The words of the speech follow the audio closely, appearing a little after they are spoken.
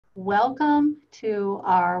Welcome to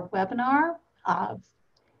our webinar of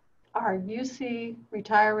our UC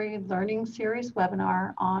Retiree Learning Series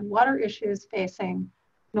webinar on water issues facing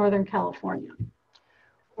Northern California.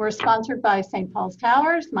 We're sponsored by St. Paul's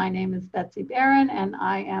Towers. My name is Betsy Barron and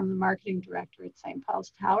I am the Marketing Director at St.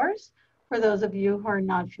 Paul's Towers. For those of you who are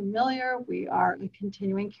not familiar, we are a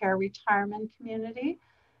continuing care retirement community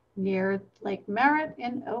near Lake Merritt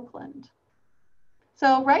in Oakland.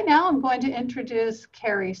 So right now I'm going to introduce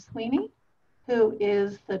Carrie Sweeney, who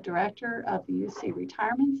is the director of the UC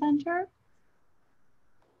Retirement Center.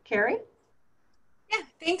 Carrie? Yeah,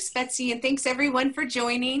 thanks Betsy, and thanks everyone for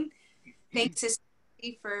joining. Thanks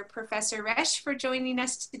especially for Professor Resh for joining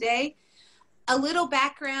us today. A little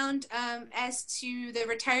background as to the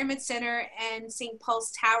Retirement Center and St.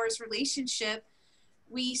 Paul's Towers relationship.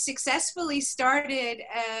 We successfully started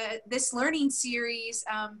this learning series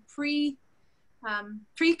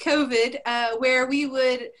pre-COVID, where we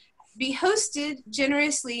would be hosted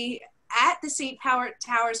generously at the St. Paul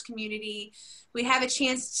Towers community. We have a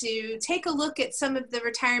chance to take a look at some of the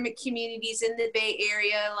retirement communities in the Bay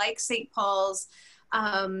Area, like St. Paul's,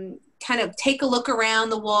 kind of take a look around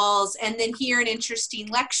the walls and then hear an interesting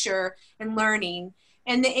lecture and learning.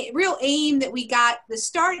 And the real aim that we got this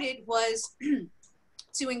started was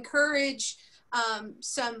to encourage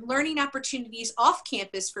some learning opportunities off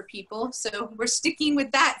campus for people. So we're sticking with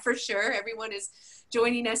that for sure. Everyone is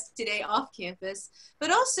joining us today off campus,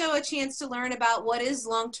 but also a chance to learn about what is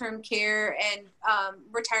long-term care and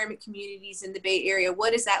retirement communities in the Bay Area.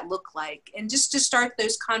 What does that look like? And just to start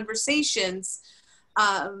those conversations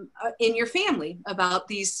in your family about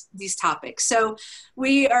these topics. So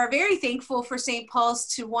we are very thankful for St. Paul's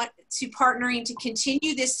to partnering to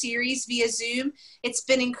continue this series via Zoom. It's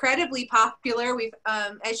been incredibly popular. We've,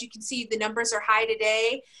 as you can see, the numbers are high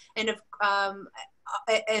today, and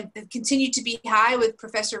continue to be high with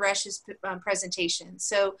Professor Resh's presentation.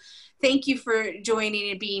 So thank you for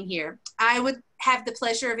joining and being here. I would have the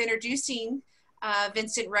pleasure of introducing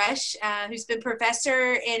Vincent H, who's been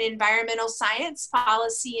professor in environmental science,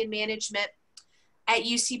 policy, and management at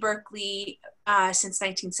UC Berkeley since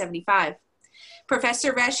 1975.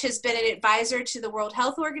 Professor Resh has been an advisor to the World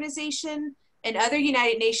Health Organization and other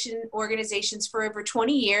United Nations organizations for over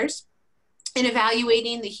 20 years in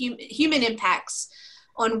evaluating the human impacts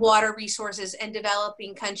on water resources in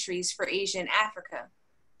developing countries for Asia and Africa.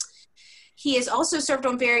 He has also served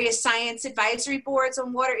on various science advisory boards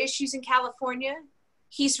on water issues in California.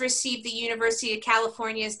 He's received the University of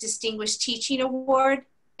California's Distinguished Teaching Award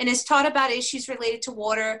and has taught about issues related to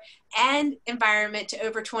water and environment to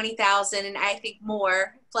over 20,000 and I think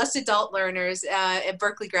more, plus adult learners at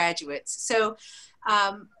Berkeley graduates. So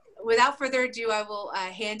without further ado, I will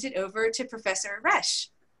hand it over to Professor Resh.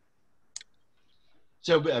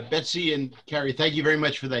 So Betsy and Carrie, thank you very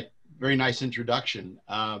much for that very nice introduction.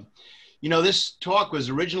 You know, this talk was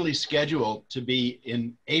originally scheduled to be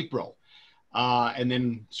in April, and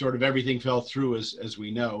then sort of everything fell through as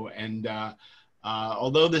we know. And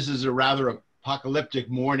although this is a rather apocalyptic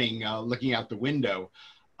morning looking out the window,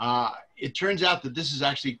 it turns out that this is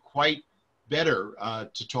actually quite better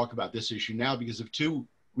to talk about this issue now because of two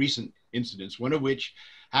recent incidents, one of which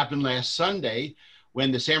happened last Sunday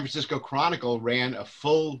when the San Francisco Chronicle ran a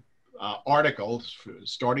full article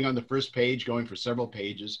starting on the first page, going for several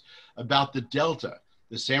pages, about the Delta,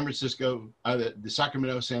 the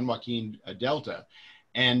Sacramento-San Joaquin Delta,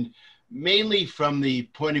 and mainly from the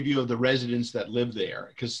point of view of the residents that live there,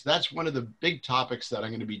 because that's one of the big topics that I'm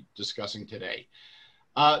going to be discussing today.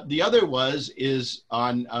 The other is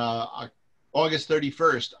on August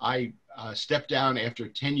 31st, I stepped down after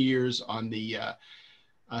 10 years on the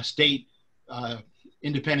state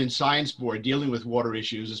independent science board dealing with water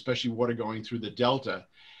issues, especially water going through the Delta.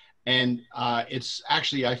 And it's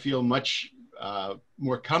actually, I feel much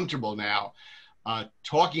more comfortable now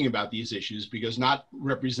talking about these issues because not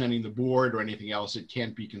representing the board or anything else, it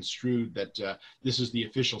can't be construed that this is the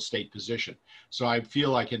official state position. So I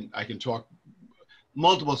feel I can talk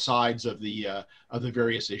multiple sides of the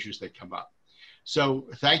various issues that come up. So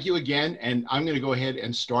thank you again, and I'm going to go ahead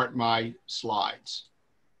and start my slides.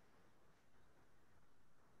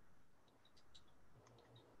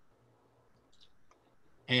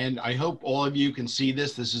 And I hope all of you can see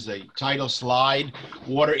this. This is a title slide,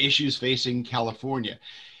 Water Issues Facing California.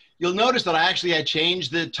 You'll notice that I actually had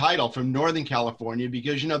changed the title from Northern California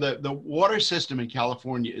because, you know, the water system in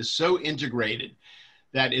California is so integrated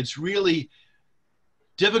that it's really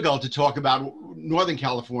difficult to talk about Northern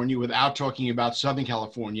California without talking about Southern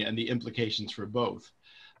California and the implications for both.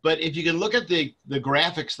 But if you can look at the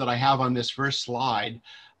graphics that I have on this first slide,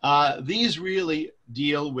 these really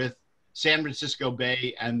deal with San Francisco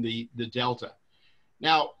Bay and the Delta.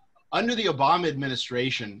 Now, under the Obama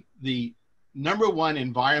administration, the #1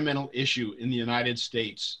 environmental issue in the United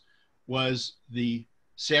States was the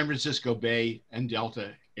San Francisco Bay and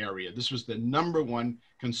Delta area. This was the #1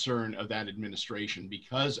 concern of that administration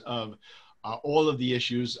because of all of the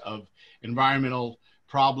issues of environmental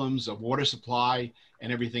problems, of water supply,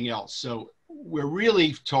 and everything else. So we're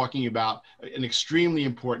really talking about an extremely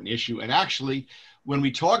important issue. And actually, when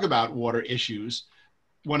we talk about water issues,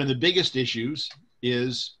 one of the biggest issues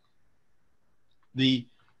is the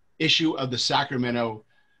issue of the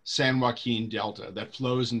Sacramento-San Joaquin Delta that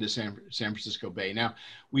flows into San Francisco Bay. Now,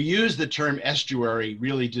 we use the term estuary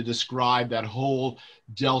really to describe that whole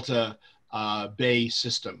Delta Bay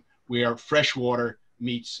system where fresh water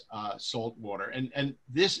meets salt water. And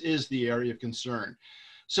this is the area of concern.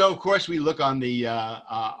 So, of course, we look on the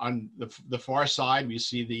far side, we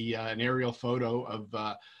see an aerial photo of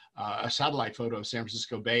a satellite photo of San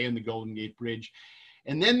Francisco Bay and the Golden Gate Bridge.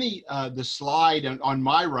 And then the slide on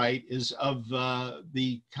my right is of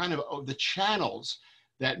the kind of the channels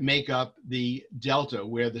that make up the Delta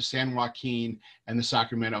where the San Joaquin and the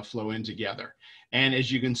Sacramento flow in together. And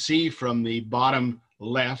as you can see from the bottom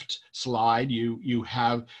left slide, you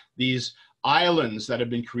have these islands that have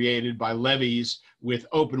been created by levees with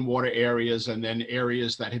open water areas and then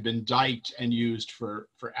areas that have been diked and used for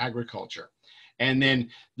agriculture. And then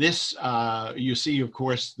this, you see, of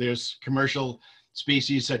course, there's commercial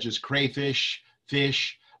species such as crayfish,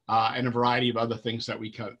 fish, and a variety of other things that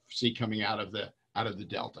we see coming out of the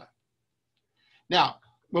Delta. Now,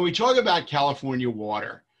 when we talk about California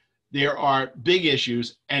water, there are big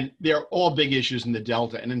issues, and they're all big issues in the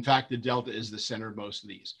Delta. And in fact, the Delta is the center of most of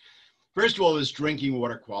these. First of all is drinking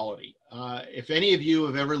water quality. If any of you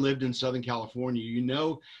have ever lived in Southern California, you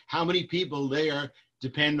know how many people there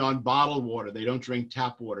depend on bottled water. They don't drink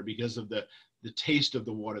tap water because of the taste of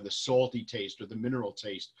the water, the salty taste or the mineral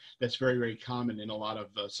taste that's very, very common in a lot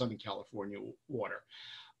of Southern California water.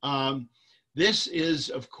 This is,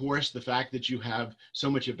 of course, the fact that you have so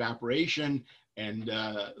much evaporation and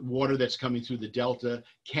water that's coming through the Delta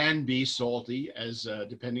can be salty as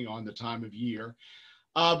depending on the time of year.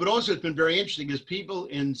 But also it's been very interesting because people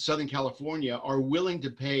in Southern California are willing to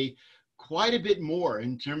pay quite a bit more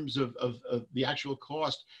in terms of the actual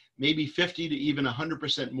cost, maybe 50 to even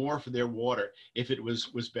 100% more for their water if it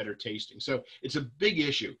was better tasting. So it's a big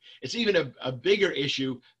issue. It's even a bigger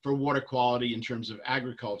issue for water quality in terms of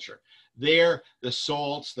agriculture. There, the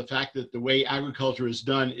salts, the fact that the way agriculture is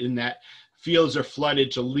done in that fields are flooded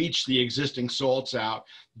to leach the existing salts out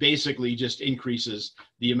basically just increases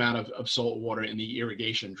the amount of salt water in the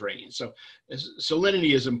irrigation drains. So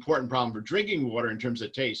salinity is an important problem for drinking water in terms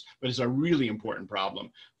of taste, but it's a really important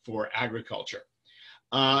problem for agriculture.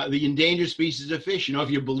 The endangered species of fish, you know, if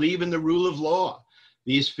you believe in the rule of law,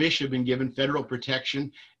 these fish have been given federal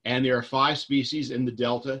protection, and there are 5 species in the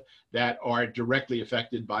Delta that are directly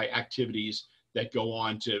affected by activities that go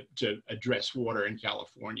on to address water in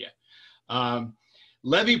California.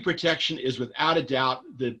 Levee protection is without a doubt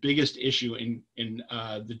the biggest issue in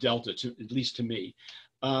the Delta, at least to me.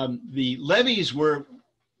 The levees were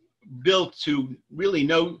built to really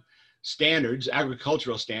no standards,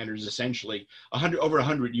 agricultural standards, essentially, over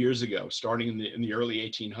 100 years ago, starting in the early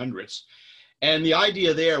 1800s. And the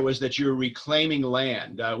idea there was that you're reclaiming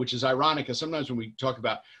land, which is ironic, because sometimes when we talk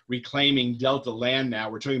about reclaiming Delta land now,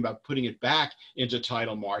 we're talking about putting it back into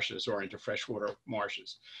tidal marshes or into freshwater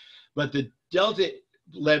marshes. But the Delta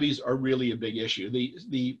levees are really a big issue.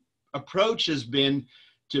 The approach has been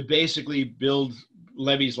to basically build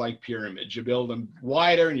levees like pyramids. You build them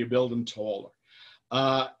wider and you build them taller.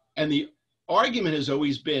 And the argument has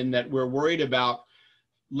always been that we're worried about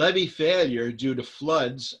levee failure due to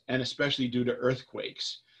floods and especially due to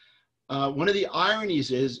earthquakes. One of the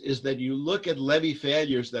ironies is that you look at levee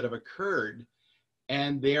failures that have occurred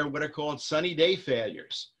and they're what are called sunny day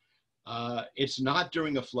failures. It's not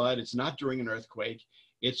during a flood, it's not during an earthquake,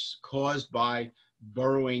 it's caused by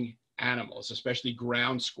burrowing animals, especially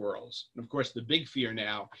ground squirrels. And of course, the big fear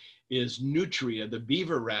now is nutria, the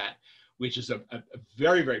beaver rat, which is a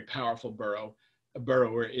very, very powerful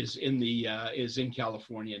burrower, is in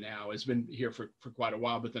California now. It's been here for quite a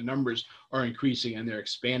while, but the numbers are increasing and they're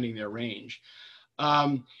expanding their range.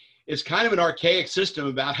 It's kind of an archaic system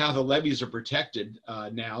about how the levees are protected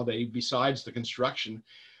now. Besides the construction,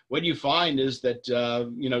 what you find is that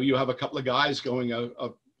you have a couple of guys going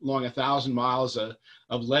along 1,000 miles of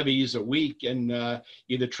levees a week and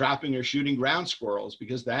either trapping or shooting ground squirrels,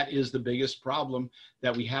 because that is the biggest problem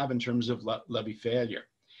that we have in terms of levee failure.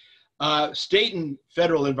 State and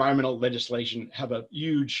federal environmental legislation have a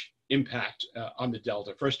huge impact on the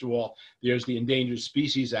Delta. First of all, there's the Endangered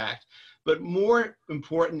Species Act, but more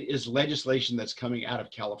important is legislation that's coming out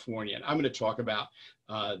of California. And I'm going to talk about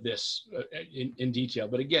this in detail.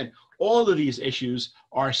 But again, all of these issues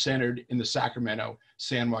are centered in the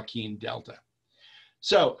Sacramento-San Joaquin Delta.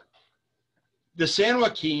 So the San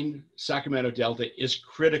Joaquin-Sacramento Delta is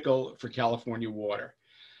critical for California water.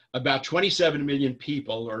 About 27 million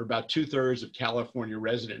people, or about 2/3 of California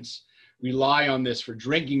residents, rely on this for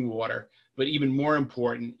drinking water, but even more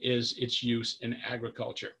important is its use in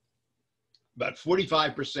agriculture. About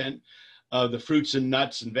 45% of the fruits and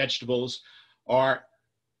nuts and vegetables are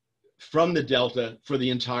from the Delta for the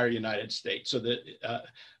entire United States. So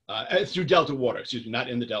through Delta water, excuse me, not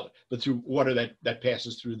in the Delta, but through water that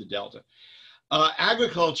passes through the Delta.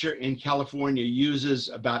 Agriculture in California uses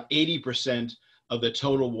about 80% of the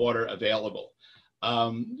total water available.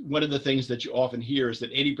 One of the things that you often hear is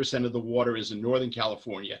that 80% of the water is in Northern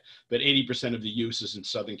California, but 80% of the use is in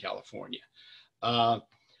Southern California.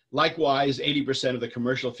 Likewise, 80% of the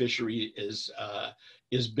commercial fishery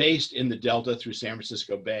is based in the Delta through San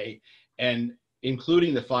Francisco Bay, and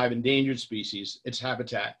including the 5 endangered species, it's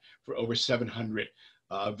habitat for over 700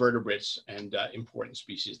 vertebrates and important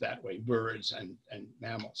species that way, birds and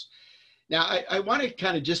mammals. Now, I want to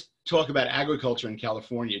kind of just talk about agriculture in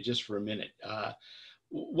California just for a minute.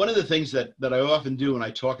 One of the things that I often do when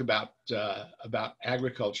I talk about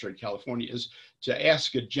agriculture in California is to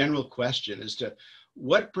ask a general question as to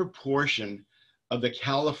what proportion of the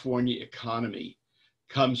California economy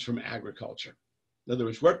comes from agriculture. In other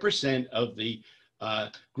words, what percent of the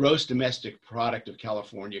gross domestic product of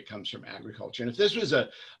California comes from agriculture? And if this was an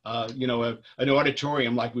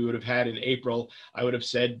auditorium like we would have had in April, I would have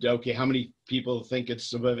said, okay, how many people think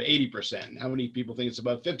it's above 80%? How many people think it's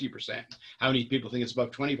above 50%? How many people think it's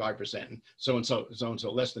above 25%? And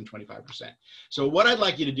so, less than 25%. So what I'd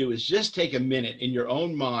like you to do is just take a minute in your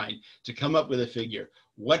own mind to come up with a figure.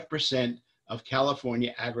 What percent of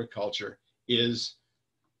California agriculture is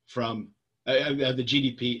from, the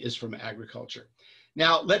GDP is from agriculture?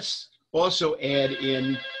 Now, let's also add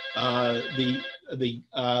in the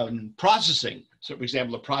processing. So, for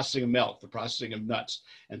example, the processing of milk, the processing of nuts,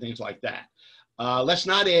 and things like that. Let's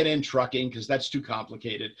not add in trucking because that's too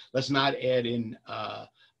complicated. Let's not add in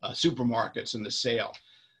supermarkets and the sale.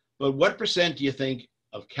 But what percent do you think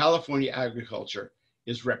of California agriculture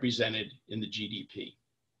is represented in the GDP?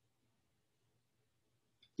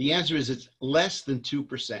 The answer is it's less than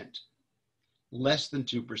 2%. Less than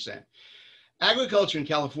 2%. Agriculture in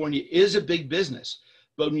California is a big business,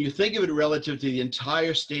 but when you think of it relative to the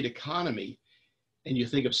entire state economy, and you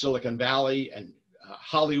think of Silicon Valley and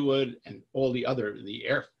Hollywood and all the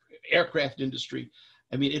aircraft industry,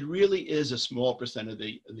 I mean, it really is a small percent of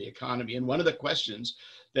the economy. And one of the questions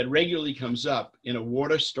that regularly comes up in a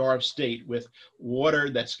water-starved state with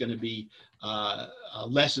water that's going to be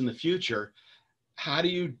less in the future, how do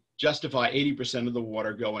you justify 80% of the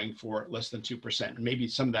water going for less than 2%? And maybe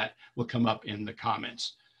some of that will come up in the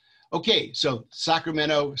comments. Okay, so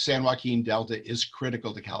Sacramento, San Joaquin Delta is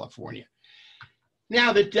critical to California.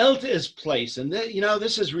 Now the Delta is placed, and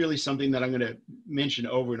this is really something that I'm going to mention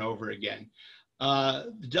over and over again.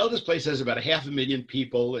 The Delta's place has about 500,000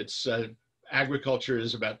 people. Its agriculture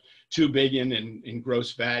is about $2 billion in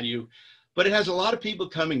gross value. But it has a lot of people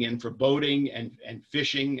coming in for boating and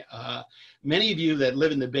fishing. Many of you that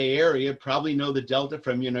live in the Bay Area probably know the Delta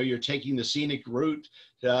from, you're taking the scenic route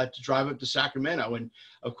to drive up to Sacramento. And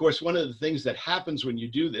of course, one of the things that happens when you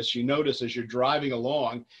do this, you notice as you're driving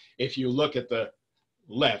along, if you look at the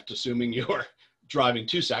left, assuming you're driving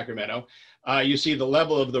to Sacramento, you see the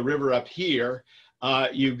level of the river up here.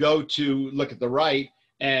 You go to look at the right,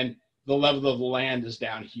 and the level of the land is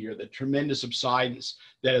down here, the tremendous subsidence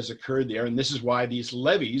that has occurred there. And this is why these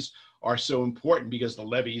levees are so important, because the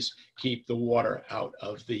levees keep the water out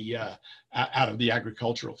of the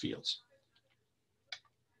agricultural fields.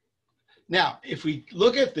 Now, if we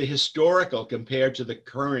look at the historical compared to the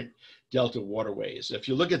current Delta waterways, if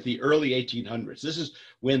you look at the early 1800s, this is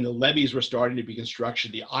when the levees were starting to be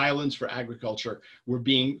constructed, the islands for agriculture were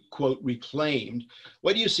being, quote, reclaimed.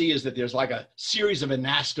 What you see is that there's like a series of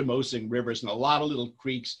anastomosing rivers and a lot of little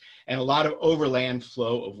creeks and a lot of overland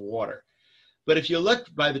flow of water. But if you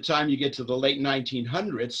look by the time you get to the late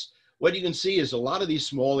 1900s, what you can see is a lot of these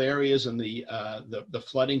small areas and the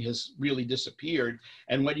flooding has really disappeared.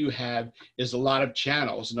 And what you have is a lot of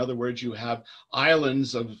channels. In other words, you have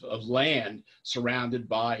islands of land surrounded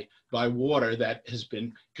by water that has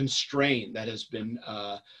been constrained, that has been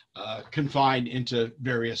confined into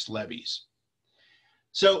various levees.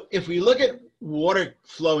 So if we look at water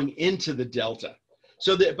flowing into the Delta,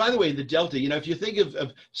 So by the way, the Delta, you know, if you think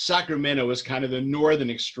of Sacramento as kind of the northern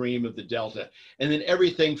extreme of the Delta, and then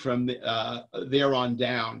everything from there on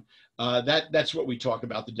down, that's what we talk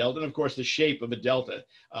about, the Delta. And of course, the shape of a Delta,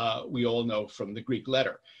 we all know from the Greek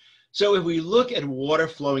letter. So if we look at water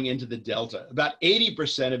flowing into the Delta, about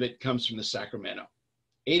 80% of it comes from the Sacramento.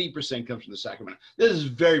 80% comes from the Sacramento. This is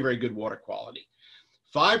very, very good water quality.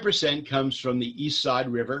 5% comes from the East Side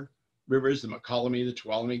rivers, the Mokelumne, the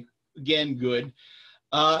Tuolumne, again, good.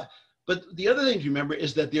 But the other thing to remember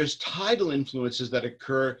is that there's tidal influences that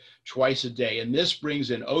occur twice a day, and this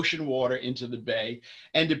brings in ocean water into the bay.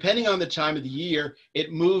 And depending on the time of the year,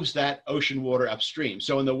 it moves that ocean water upstream.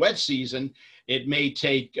 So in the wet season, it may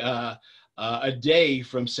take a day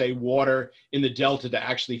from, say, water in the Delta to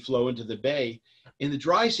actually flow into the bay. In the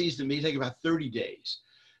dry season, it may take about 30 days.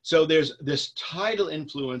 So there's this tidal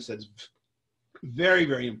influence that's very,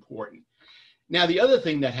 very important. Now, the other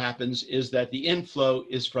thing that happens is that the inflow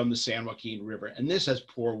is from the San Joaquin River, and this has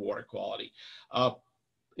poor water quality.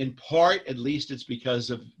 In part, at least, it's because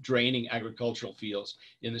of draining agricultural fields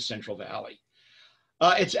in the Central Valley.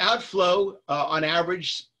 Its outflow, on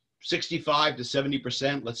average, 65 to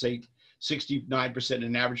 70%, let's say 69% in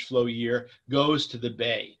an average flow year, goes to the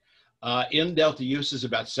bay. In Delta use is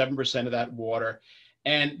about 7% of that water,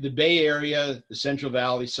 and the Bay Area, the Central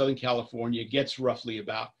Valley, Southern California gets roughly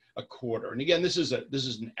about a quarter. And again, this is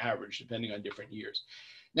an average depending on different years.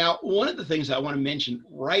 Now, one of the things I want to mention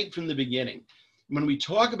right from the beginning, when we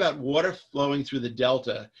talk about water flowing through the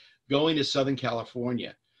Delta going to Southern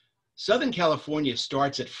California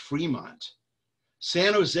starts at Fremont.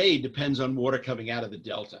 San Jose depends on water coming out of the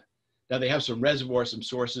Delta. Now, they have some reservoirs, some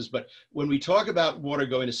sources, but when we talk about water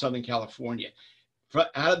going to Southern California,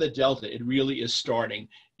 out of the Delta, it really is starting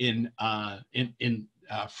in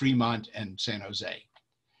Fremont and San Jose.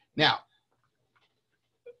 Now,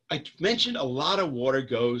 I mentioned a lot of water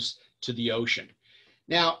goes to the ocean.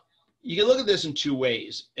 Now, you can look at this in two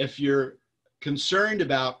ways. If you're concerned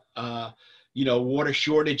about, water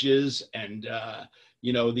shortages and,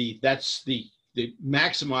 that's the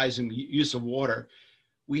maximizing the use of water,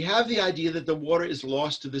 we have the idea that the water is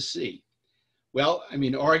lost to the sea. Well, I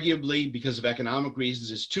mean, arguably, because of economic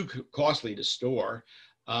reasons, it's too costly to store,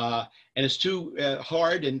 and it's too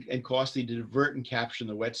hard and costly to divert and capture in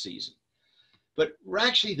the wet season. But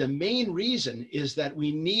actually, the main reason is that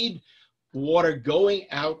we need water going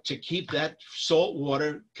out to keep that salt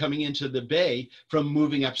water coming into the bay from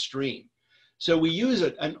moving upstream. So we use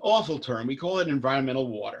an awful term. We call it environmental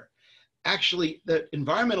water. Actually, the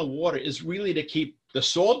environmental water is really to keep the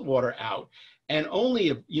salt water out, and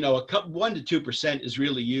only 1% to 2% is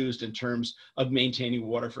really used in terms of maintaining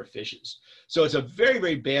water for fishes. So it's a very,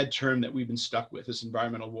 very bad term that we've been stuck with, this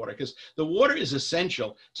environmental water, because the water is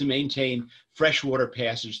essential to maintain freshwater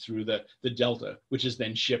passage through the Delta, which is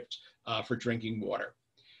then shipped for drinking water.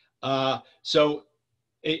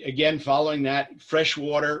 Again, following that, fresh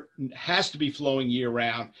water has to be flowing year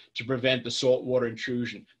round to prevent the saltwater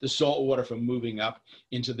intrusion, the salt water from moving up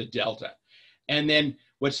into the Delta. And then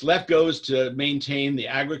what's left goes to maintain the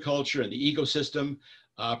agriculture and the ecosystem,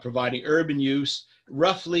 providing urban use,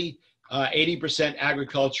 roughly 80%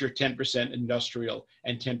 agriculture, 10% industrial,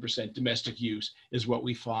 and 10% domestic use is what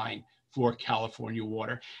we find for California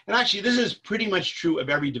water. And actually, this is pretty much true of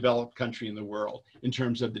every developed country in the world in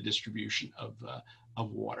terms of the distribution of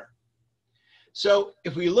water. So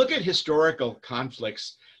if we look at historical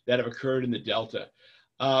conflicts that have occurred in the Delta,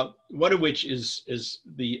 one of which is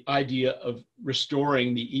the idea of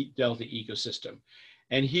restoring the Delta ecosystem.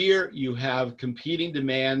 And here you have competing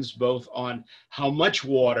demands both on how much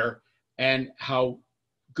water and how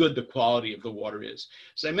good the quality of the water is.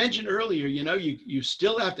 As I mentioned earlier, you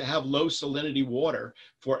still have to have low salinity water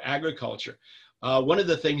for agriculture. One of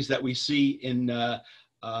the things that we see in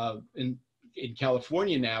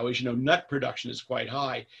California now is, nut production is quite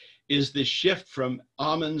high, is the shift from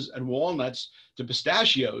almonds and walnuts to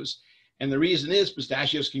pistachios. And the reason is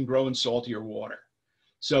pistachios can grow in saltier water.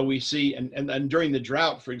 So we see, and during the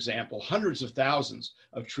drought, for example, hundreds of thousands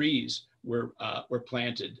of trees were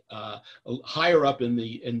planted higher up in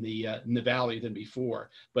the valley than before.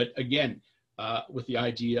 But again, with the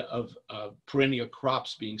idea of perennial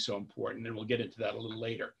crops being so important, and we'll get into that a little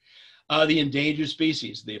later. The endangered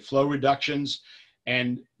species, the flow reductions,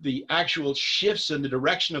 and the actual shifts in the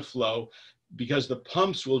direction of flow, because the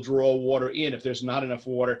pumps will draw water in if there's not enough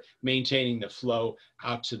water, maintaining the flow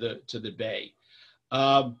out to the bay.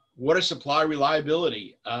 Water supply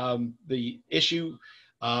reliability, the issue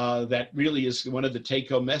that really is one of the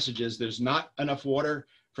take-home messages, there's not enough water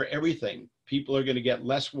for everything. People are going to get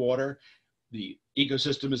less water. The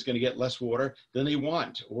ecosystem is going to get less water than they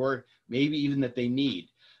want, or maybe even that they need.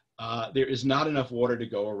 There is not enough water to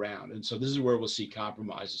go around. And so this is where we'll see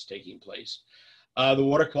compromises taking place. The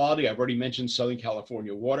water quality, I've already mentioned Southern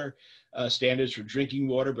California water standards for drinking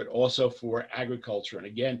water, but also for agriculture. And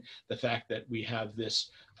again, the fact that we have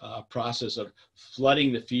this process of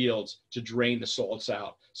flooding the fields to drain the salts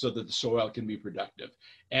out so that the soil can be productive.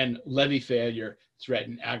 And levee failure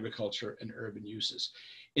threaten agriculture and urban uses.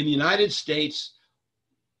 In the United States,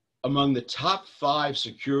 among the top 5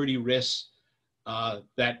 security risks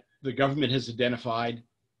that the government has identified,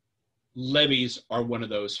 levees are one of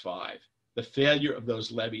those 5. The failure of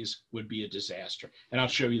those levees would be a disaster. And I'll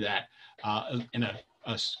show you that in a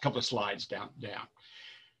couple of slides down.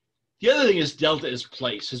 The other thing is Delta as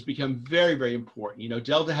place has become very, very important. You know,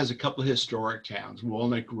 Delta has a couple of historic towns,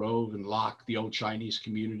 Walnut Grove and Locke, the old Chinese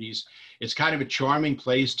communities. It's kind of a charming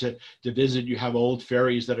place to visit. You have old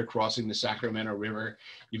ferries that are crossing the Sacramento River.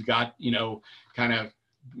 You've got, you know, kind of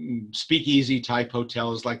speakeasy type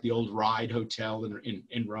hotels like the old Ride Hotel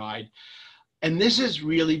in Ride. And this has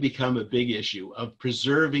really become a big issue of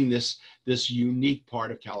preserving this unique part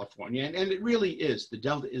of California. And it really is. The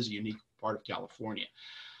Delta is a unique part of California.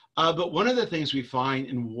 But one of the things we find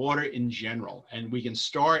in water in general, and we can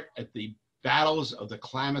start at the battles of the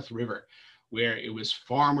Klamath River, where it was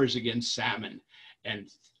farmers against salmon, and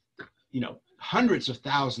you know, hundreds of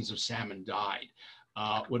thousands of salmon died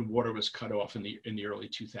when water was cut off in the early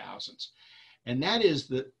 2000s. And that is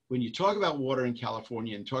that when you talk about water in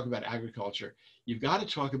California and talk about agriculture, you've got to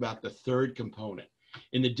talk about the third component.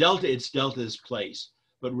 In the Delta, it's Delta's place.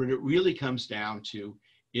 But what it really comes down to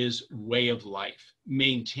is way of life,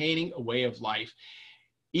 maintaining a way of life,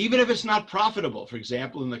 even if it's not profitable. For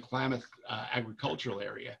example, in the Klamath agricultural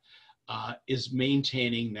area, is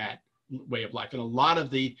maintaining that way of life. And a lot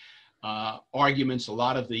of the arguments, a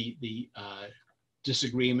lot of the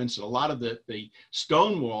disagreements, and a lot of the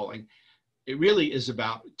stonewalling, it really is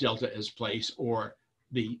about Delta as place or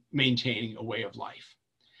the maintaining a way of life.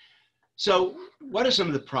 So what are some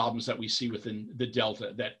of the problems that we see within the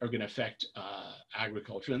Delta that are going to affect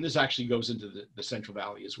agriculture? And this actually goes into the Central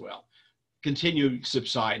Valley as well. Continued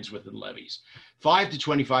subsidence within levees. 5 to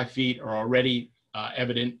 25 feet are already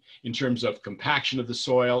evident in terms of compaction of the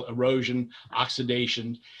soil, erosion,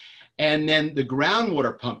 oxidation. And then the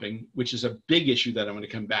groundwater pumping, which is a big issue that I'm going to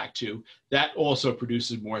come back to, that also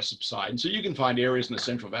produces more subsidence. So you can find areas in the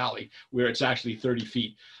Central Valley where it's actually 30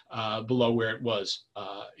 feet below where it was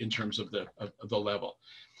in terms of the level.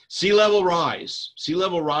 Sea level rise. Sea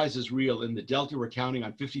level rise is real. In the Delta, we're counting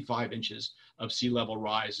on 55 inches of sea level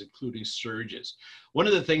rise, including surges. One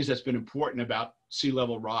of the things that's been important about sea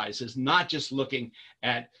level rise is not just looking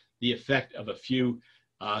at the effect of a few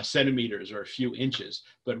centimeters or a few inches,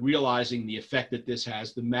 but realizing the effect that this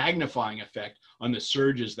has, the magnifying effect on the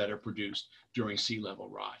surges that are produced during sea level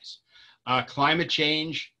rise. Climate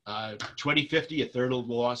change, 2050, a third of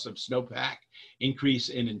the loss of snowpack, increase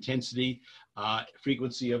in intensity,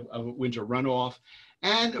 frequency of winter runoff,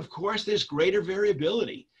 and of course there's greater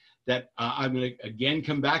variability that I'm going to again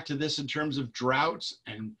come back to this in terms of droughts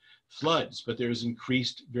and floods, but there's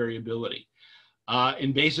increased variability.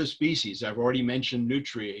 Invasive species, I've already mentioned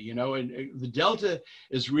nutria, you know, and the Delta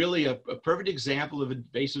is really a perfect example of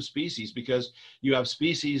invasive species because you have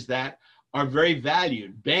species that are very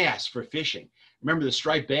valued. Bass for fishing. Remember, the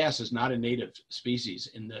striped bass is not a native species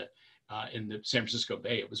in the San Francisco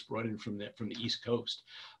Bay. It was brought in from the East Coast.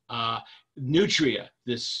 Nutria,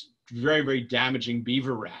 this very, very damaging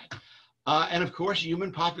beaver rat. And of course,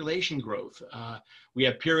 human population growth. We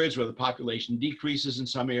have periods where the population decreases in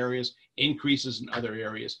some areas, increases in other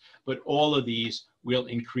areas, but all of these will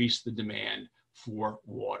increase the demand for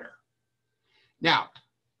water. Now,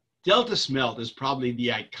 Delta smelt is probably the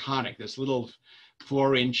iconic, this little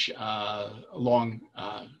 4-inch long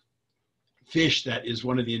fish that is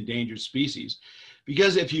one of the endangered species.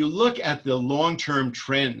 Because if you look at the long-term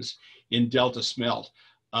trends in Delta smelt,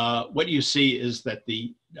 what you see is that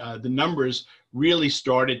the numbers really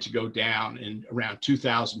started to go down in around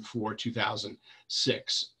 2004,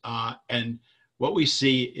 2006. And what we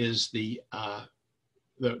see is the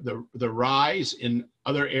rise in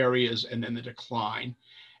other areas and then the decline.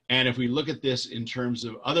 And if we look at this in terms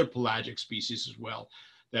of other pelagic species as well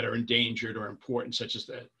that are endangered or important, such as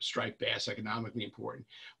the striped bass, economically important,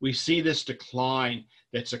 we see this decline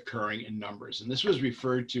that's occurring in numbers. And this was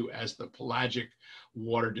referred to as the pelagic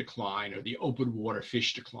water decline or the open water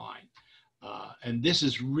fish decline. And this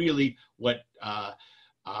is really what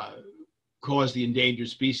caused the Endangered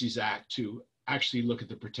Species Act to actually look at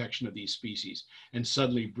the protection of these species and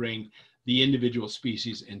suddenly bring the individual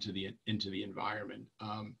species into the environment.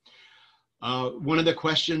 One of the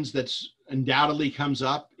questions that's undoubtedly comes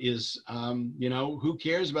up is, who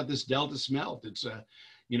cares about this delta smelt? It's,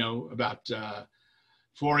 about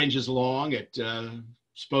 4 inches long. It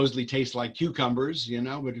supposedly tastes like cucumbers,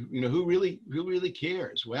 but who really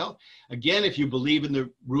cares? Well, again, if you believe in the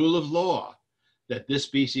rule of law, that this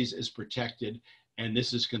species is protected, and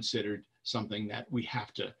this is considered something that we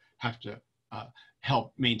have to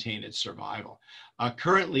help maintain its survival.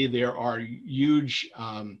 Currently, there are huge,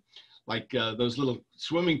 those little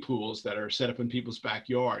swimming pools that are set up in people's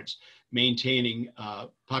backyards, maintaining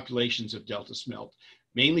populations of delta smelt,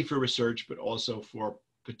 mainly for research, but also for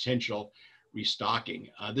potential restocking.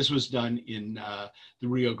 This was done in the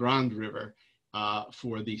Rio Grande River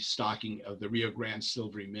for the stocking of the Rio Grande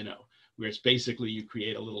silvery minnow, where it's basically you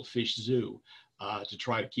create a little fish zoo to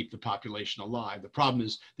try to keep the population alive. The problem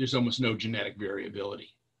is there's almost no genetic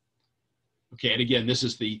variability. Okay, and again, this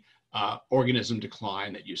is the organism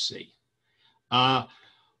decline that you see.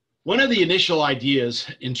 One of the initial ideas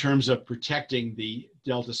in terms of protecting the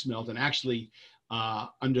delta smelt, and actually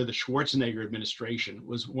under the Schwarzenegger administration,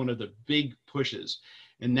 was one of the big pushes,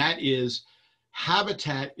 and that is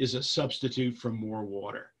habitat is a substitute for more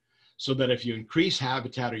water. So that if you increase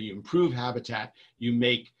habitat or you improve habitat, you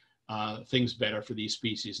make things better for these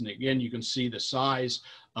species. And again, you can see the size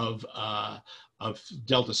of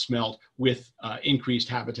delta smelt with increased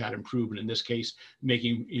habitat improvement. In this case,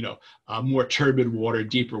 making more turbid water,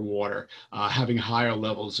 deeper water, having higher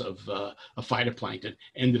levels of phytoplankton,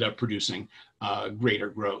 ended up producing greater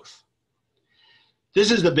growth. This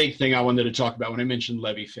is the big thing I wanted to talk about when I mentioned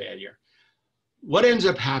levee failure. What ends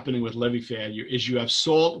up happening with levee failure is you have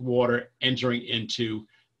salt water entering into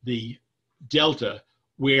the delta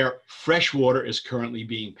where fresh water is currently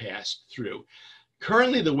being passed through.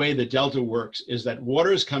 Currently, the way the delta works is that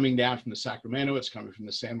water is coming down from the Sacramento, it's coming from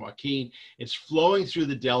the San Joaquin, it's flowing through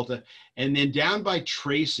the delta, and then down by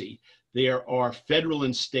Tracy, there are federal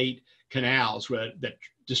and state canals that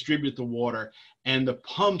distribute the water, and the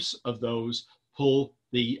pumps of those pull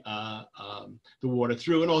the water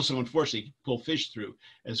through, and also, unfortunately, pull fish through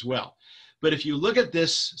as well. But if you look at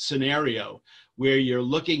this scenario where you're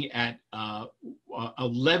looking at a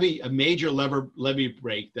major levee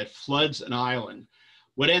break that floods an island,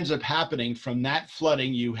 what ends up happening from that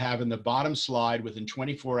flooding, you have in the bottom slide within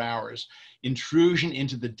 24 hours, intrusion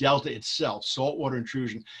into the delta itself, saltwater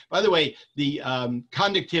intrusion. By the way, the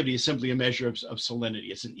conductivity is simply a measure of salinity.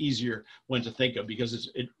 It's an easier one to think of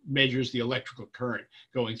because it measures the electrical current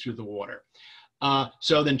going through the water.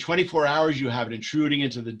 So then 24 hours, you have it intruding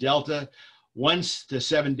into the delta. 1 to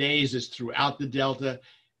 7 days is throughout the delta.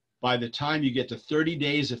 By the time you get to 30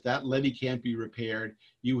 days, if that levee can't be repaired,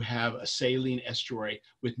 you have a saline estuary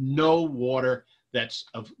with no water that's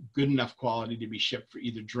of good enough quality to be shipped for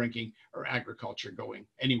either drinking or agriculture going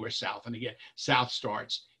anywhere south. And again, south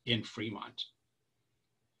starts in Fremont.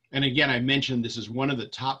 And again, I mentioned this is one of the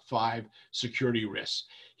top 5 security risks.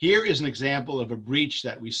 Here is an example of a breach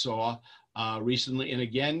that we saw recently. And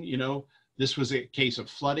again, this was a case of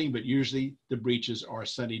flooding, but usually the breaches are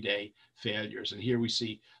sunny day failures. And here we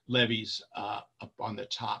see levees up on the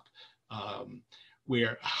top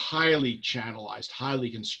where highly channelized, highly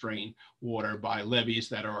constrained water by levees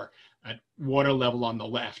that are at water level on the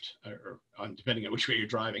left, or depending on which way you're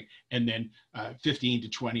driving, and then 15 to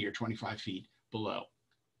 20 or 25 feet below.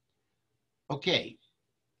 Okay,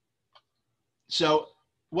 so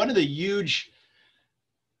one of the huge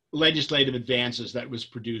legislative advances that was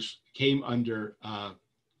produced came under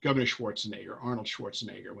Governor Schwarzenegger, Arnold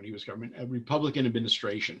Schwarzenegger, when he was government, a Republican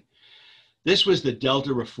administration. This was the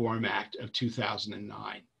Delta Reform Act of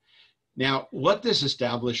 2009. Now, what this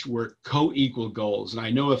established were co-equal goals. And I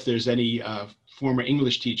know if there's any former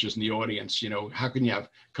English teachers in the audience, how can you have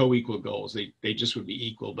co-equal goals? They just would be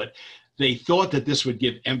equal. But they thought that this would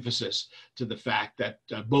give emphasis to the fact that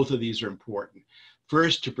both of these are important.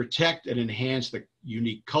 First, to protect and enhance the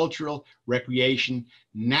unique cultural, recreation,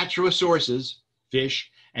 natural resources, fish,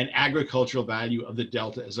 and agricultural value of the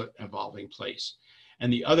Delta as an evolving place.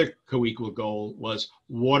 And the other co-equal goal was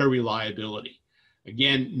water reliability.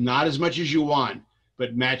 Again, not as much as you want,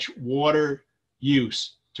 but match water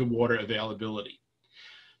use to water availability.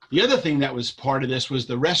 The other thing that was part of this was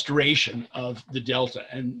the restoration of the Delta.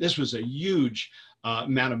 And this was a huge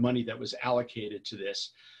amount of money that was allocated to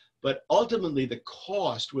this. But ultimately, the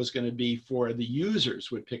cost was going to be for the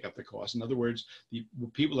users would pick up the cost. In other words, the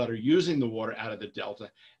people that are using the water out of the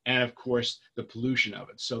Delta, and of course, the pollution of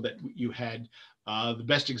it. So that you had, the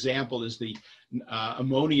best example is the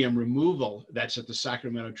ammonium removal that's at the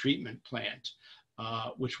Sacramento treatment plant,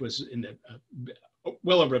 which was in the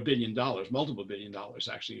well over $1 billion, multiple $1 billion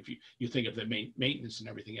actually, if you think of the maintenance and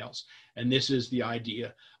everything else. And this is the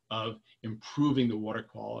idea of improving the water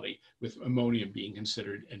quality, with ammonium being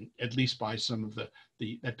considered, and at least by some of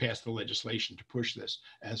that passed the legislation to push this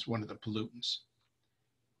as one of the pollutants.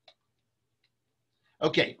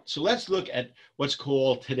 Okay, so let's look at what's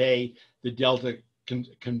called today the Delta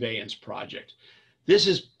Conveyance Project. This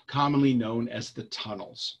is commonly known as the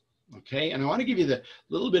tunnels. Okay, and I want to give you the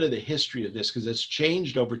little bit of the history of this because it's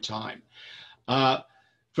changed over time.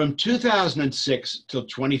 From 2006 till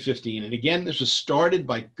 2015, and again, this was started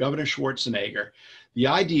by Governor Schwarzenegger. The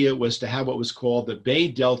idea was to have what was called the Bay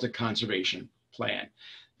Delta Conservation Plan.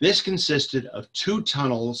 This consisted of 2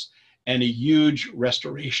 tunnels and a huge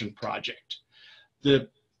restoration project. The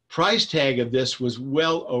price tag of this was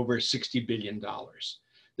well over $60 billion.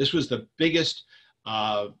 This was the biggest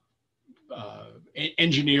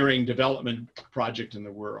engineering development project in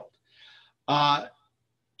the world. A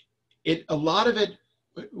lot of it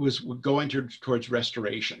was going towards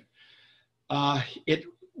restoration. It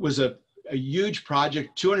was a huge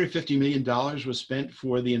project. $250 million was spent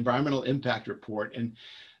for the environmental impact report, and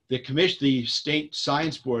the state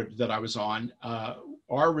science board that I was on,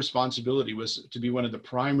 our responsibility was to be one of the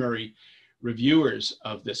primary reviewers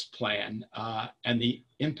of this plan, and the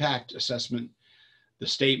impact assessment, the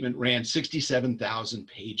statement, ran 67,000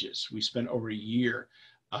 pages. We spent over a year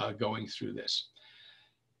going through this.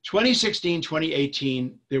 2016,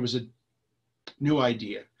 2018, there was a new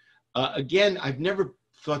idea. Again, I've never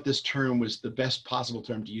thought this term was the best possible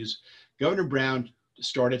term to use. Governor Brown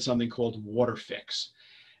started something called Water Fix.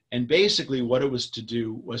 And basically what it was to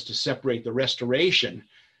do was to separate the restoration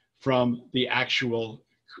from the actual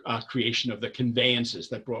creation of the conveyances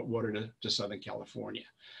that brought water to Southern California.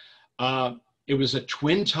 It was a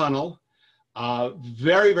twin tunnel,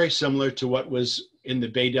 very, very similar to what was in the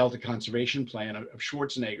Bay Delta Conservation Plan of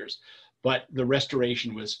Schwarzenegger's, but the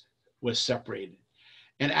restoration was separated.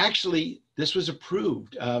 And actually, this was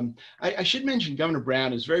approved. I should mention Governor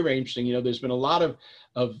Brown is very, very interesting. You know, there's been a lot of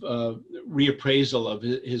reappraisal of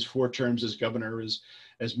his 4 terms as governor,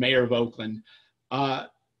 as mayor of Oakland.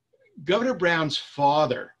 Governor Brown's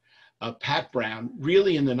father, Pat Brown,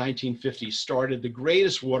 really in the 1950s started the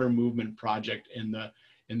greatest water movement project in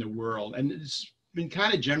the world. And it's been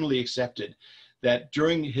kind of generally accepted that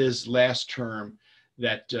during his last term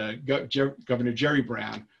that Governor Jerry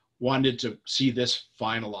Brown wanted to see this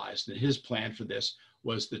finalized, and his plan for this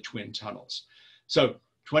was the twin tunnels. So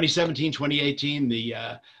 2017, 2018, the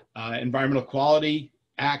Environmental Quality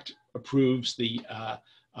Act approves the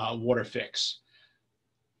Water Fix.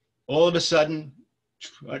 All of a sudden,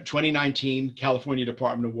 2019, California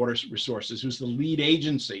Department of Water Resources, who's the lead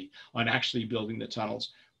agency on actually building the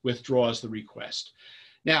tunnels, withdraws the request.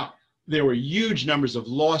 Now, there were huge numbers of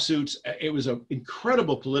lawsuits. It was an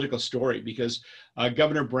incredible political story because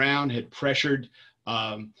Governor Brown had pressured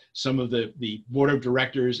some of the board of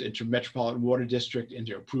directors into Metropolitan Water District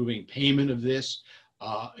into approving payment of this.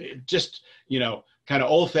 Just, you know, kind of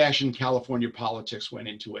old-fashioned California politics went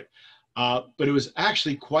into it. But it was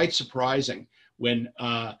actually quite surprising when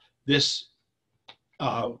this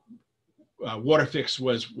water fix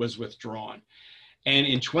was withdrawn. And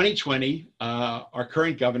in 2020, our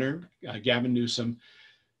current governor, Gavin Newsom,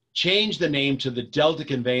 changed the name to the Delta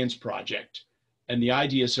Conveyance Project. And the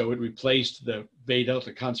idea, so it replaced the Bay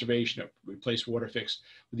Delta Conservation, it replaced Water Fix,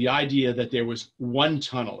 with the idea that there was one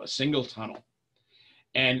tunnel, a single tunnel.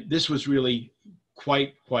 And this was really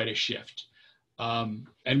quite a shift. And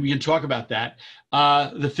we can talk about that.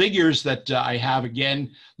 The figures that I have,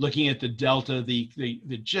 again, looking at the Delta, the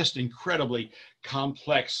just incredibly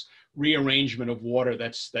complex rearrangement of water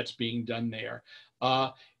that's being done there.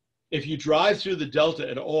 If you drive through the Delta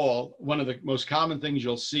at all, one of the most common things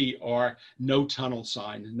you'll see are no tunnel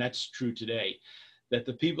signs, and that's true today. That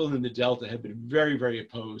the people in the Delta have been very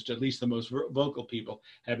opposed, at least the most vocal people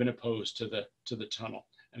have been opposed to the tunnel.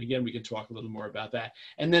 And again, we can talk a little more about that.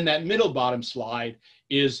 And then that middle bottom slide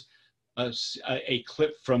is a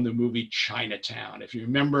clip from the movie Chinatown. If you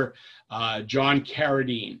remember John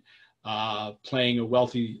Carradine playing a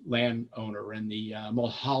wealthy landowner in the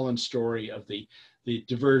Mulholland story of the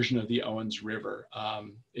diversion of the Owens River.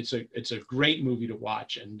 It's a great movie to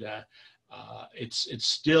watch, and it's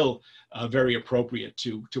still very appropriate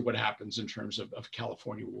to what happens in terms of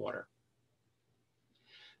California water.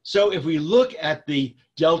 So if we look at the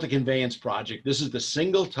Delta Conveyance Project, this is the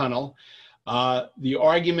single tunnel. The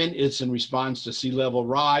argument is in response to sea level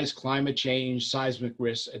rise, climate change, seismic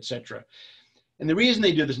risks, etc. And the reason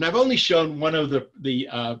they do this, and I've only shown one of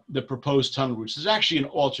the proposed tunnel routes. There's actually an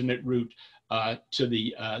alternate route to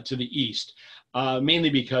the east. mainly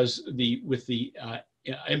because with the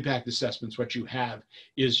impact assessments, what you have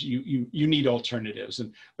is you need alternatives,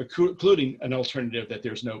 and including an alternative that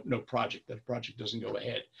there's no project, that the project doesn't go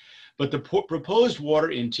ahead. But the proposed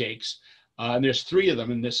water intakes, and there's 3 of them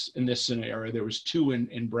in this scenario. There was 2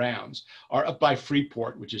 in Browns, are up by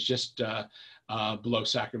Freeport, which is just below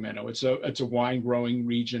Sacramento. It's a wine growing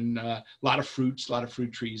region, a lot of fruits, a lot of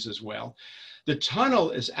fruit trees as well. The tunnel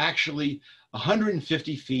is actually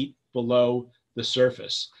 150 feet below the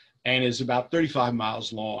surface and is about 35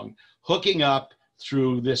 miles long, hooking up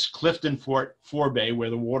through this Clifton forebay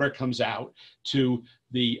where the water comes out to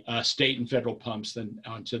the state and federal pumps, then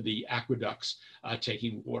onto the aqueducts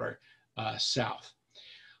taking water south.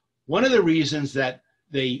 One of the reasons that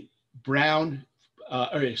Brown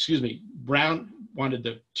wanted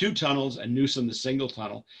the 2 tunnels and Newsom the single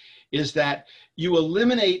tunnel is that you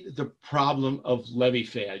eliminate the problem of levee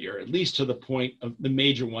failure, at least to the point of the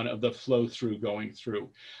major one of the flow through going through.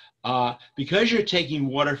 Because you're taking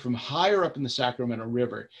water from higher up in the Sacramento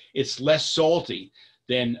River, it's less salty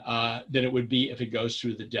than it would be if it goes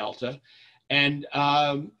through the Delta. And,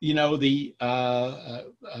 you know, the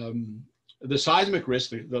seismic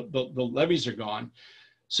risk, the levees are gone.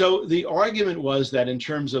 So the argument was that in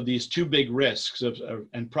terms of these 2 big risks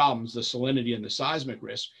and problems, the salinity and the seismic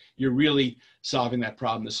risk, you're really solving that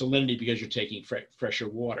problem, the salinity, because you're taking fresher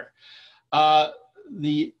water.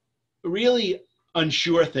 The really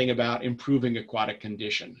unsure thing about improving aquatic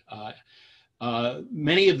condition.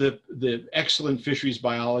 Many of the excellent fisheries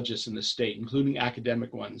biologists in the state, including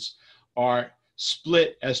academic ones, are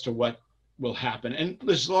split as to what will happen. And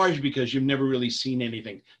this is largely because you've never really seen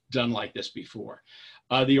anything done like this before.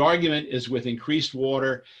 The argument is with increased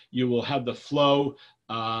water, you will have the flow.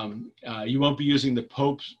 You won't be using the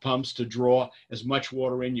pumps to draw as much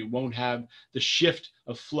water in. You won't have the shift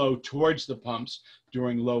of flow towards the pumps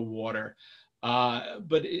during low water.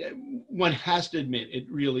 But one has to admit,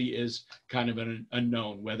 it really is kind of an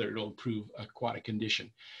unknown whether it'll improve aquatic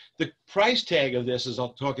condition. The price tag of this, as I'll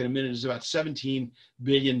talk in a minute, is about $17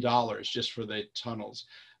 billion just for the tunnels.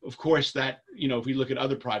 Of course, that, you know, if we look at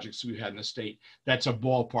other projects we've had in the state, that's a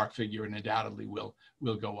ballpark figure and undoubtedly will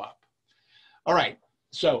go up. All right,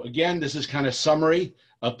 so again, this is kind of summary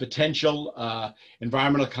of potential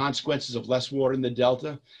environmental consequences of less water in the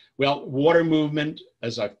Delta. Well, water movement,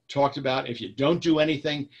 as I've talked about, if you don't do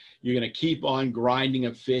anything, you're going to keep on grinding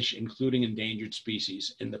up fish, including endangered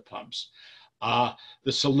species, in the pumps. The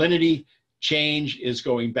salinity change is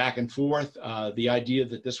going back and forth. The idea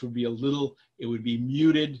that this would be it would be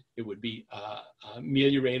muted, it would be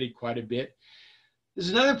ameliorated quite a bit.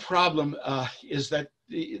 There's another problem, is that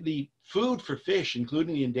the food for fish,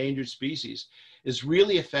 including the endangered species, is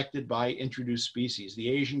really affected by introduced species. The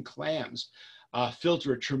Asian clams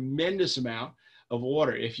filter a tremendous amount of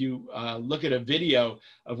water. If you look at a video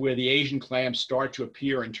of where the Asian clams start to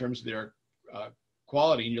appear in terms of their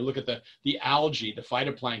quality, and you look at the algae, the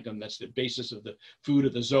phytoplankton, that's the basis of the food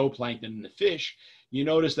of the zooplankton in the fish, you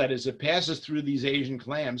notice that as it passes through these Asian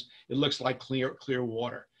clams, it looks like clear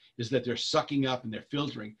water, is that they're sucking up and they're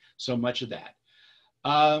filtering so much of that.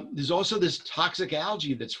 There's also this toxic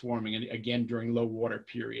algae that's forming, and again, during low water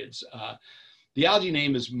periods. The algae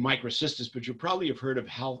name is microcystis, but you probably have heard of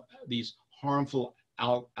these harmful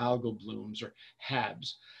algal blooms, or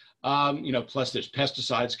HABs. You know, plus there's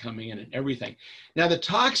pesticides coming in and everything. Now, the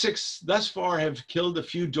toxics thus far have killed a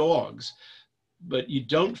few dogs, but you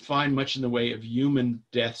don't find much in the way of human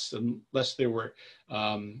deaths unless there were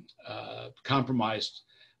compromised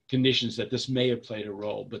conditions that this may have played a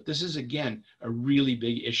role. But this is, again, a really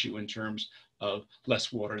big issue in terms of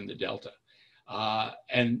less water in the Delta.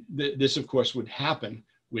 And this, of course, would happen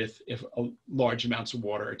if large amounts of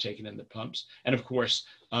water are taken in the pumps. And of course,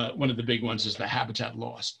 one of the big ones is the habitat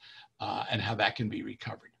loss and how that can be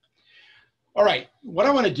recovered. All right, what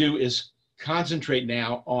I want to do is concentrate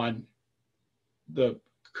now on the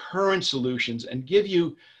current solutions and give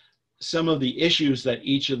you some of the issues that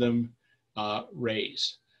each of them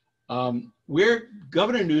raise. Where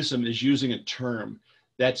Governor Newsom is using a term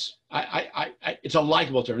that's, it's a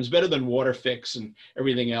likable term. It's better than water fix and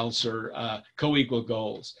everything else, or co-equal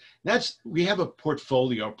goals. We have a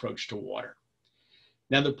portfolio approach to water.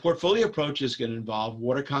 Now, the portfolio approach is going to involve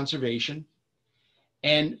water conservation.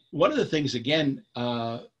 And one of the things, again,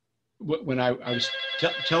 when I was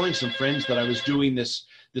telling some friends that I was doing this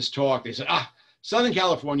talk, they said, Southern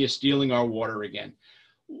California is stealing our water again.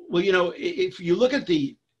 Well, you know, if you look at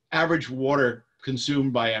the average water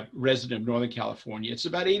consumed by a resident of Northern California, it's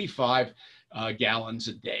about 85 gallons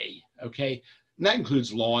a day, okay? And that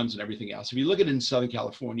includes lawns and everything else. If you look at it in Southern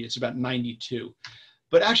California, it's about 92.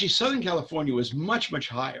 But actually, Southern California was much, much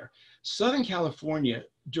higher. Southern California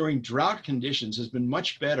during drought conditions has been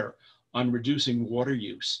much better on reducing water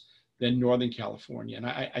use than Northern California. And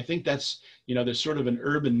I think that's, there's sort of an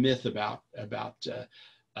urban myth about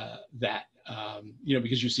that,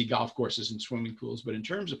 because you see golf courses and swimming pools, but in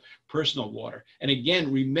terms of personal water, and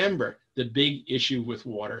again, remember the big issue with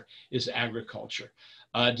water is agriculture.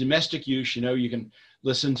 Domestic use, you can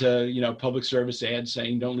listen to, public service ads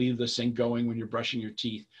saying don't leave the sink going when you're brushing your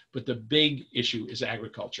teeth, but the big issue is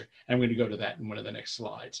agriculture. And I'm going to go to that in one of the next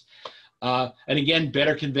slides. And again,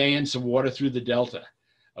 better conveyance of water through the Delta.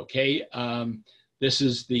 Okay, this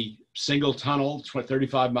is the single tunnel,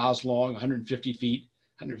 35 miles long, 150 feet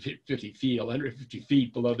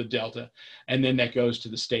below the Delta. And then that goes to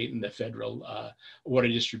the state and the federal water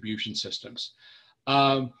distribution systems.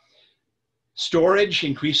 Storage,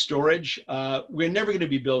 increased storage. We're never going to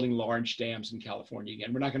be building large dams in California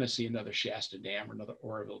again. We're not going to see another Shasta Dam or another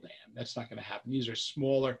Oroville Dam. That's not going to happen. These are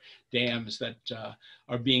smaller dams that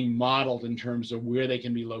are being modeled in terms of where they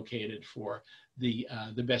can be located for the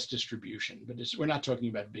best distribution. But we're not talking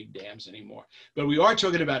about big dams anymore. But we are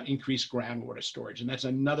talking about increased groundwater storage. And that's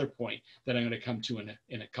another point that I'm going to come to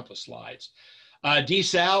in a couple of slides.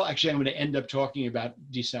 Desal, actually, I'm going to end up talking about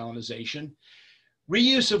desalinization.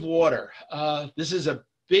 Reuse of water. This is a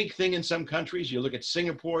big thing in some countries. You look at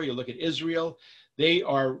Singapore, you look at Israel, they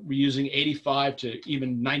are reusing 85 to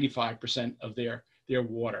even 95% of their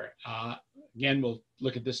water. Again, we'll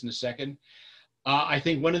look at this in a second. I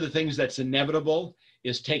think one of the things that's inevitable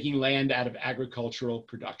is taking land out of agricultural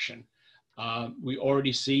production. We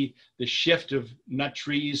already see the shift of nut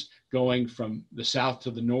trees going from the south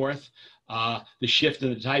to the north, the shift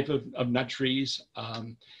in the type of nut trees.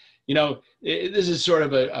 This is sort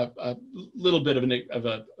of a little bit of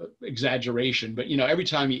a exaggeration, but every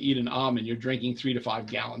time you eat an almond, you're drinking 3 to 5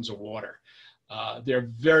 gallons of water. They're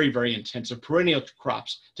very, very intensive. Perennial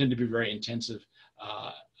crops tend to be very intensive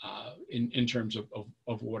in terms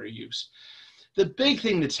of water use. The big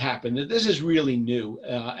thing that's happened, that this is really new,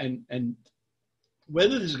 and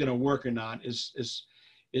whether this is going to work or not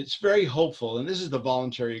it's very hopeful, and this is the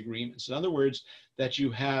voluntary agreements. In other words, that you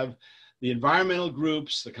have the environmental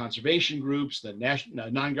groups, the conservation groups, the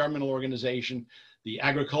non-governmental organization, the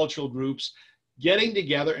agricultural groups, getting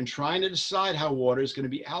together and trying to decide how water is going to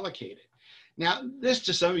be allocated. Now, this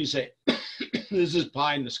to some of you say, this is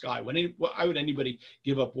pie in the sky. Why would anybody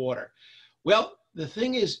give up water? Well, the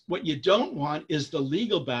thing is, what you don't want is the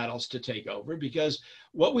legal battles to take over, because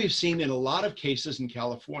what we've seen in a lot of cases in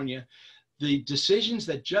California, the decisions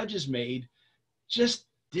that judges made just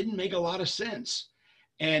didn't make a lot of sense.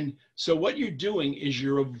 And so what you're doing is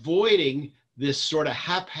you're avoiding this sort of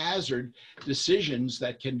haphazard decisions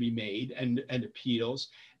that can be made and appeals.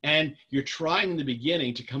 And you're trying in the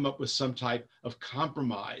beginning to come up with some type of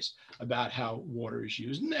compromise about how water is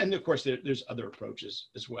used. And of course, there's other approaches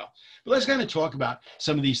as well. But let's kind of talk about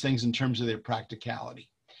some of these things in terms of their practicality.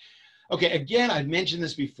 Okay, again, I've mentioned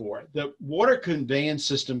this before. The water conveyance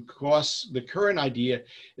system costs, the current idea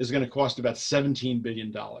is going to cost about $17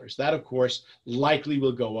 billion. That, of course, likely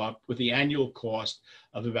will go up with the annual cost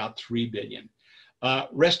of about $3 billion.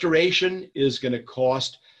 Restoration is going to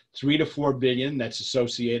cost $3 to $4 billion. That's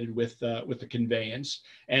associated with the conveyance,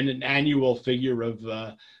 and an annual figure of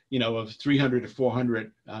of $300 to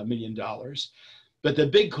 $400 million. But the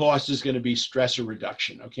big cost is going to be stressor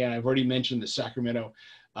reduction. Okay, and I've already mentioned the Sacramento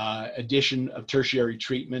addition of tertiary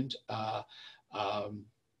treatment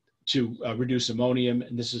to reduce ammonium.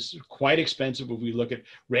 And this is quite expensive if we look at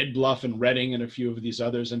Red Bluff and Redding and a few of these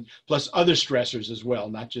others, and plus other stressors as well,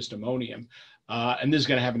 not just ammonium. And this is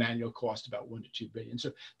going to have an annual cost about $1 to $2 billion.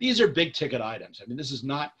 So these are big ticket items. I mean, this is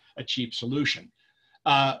not a cheap solution.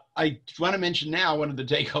 I want to mention now one of the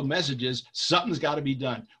take-home messages: something's got to be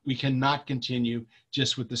done. We cannot continue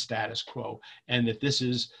just with the status quo, and that this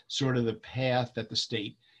is sort of the path that the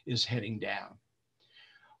state is heading down.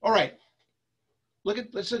 All right,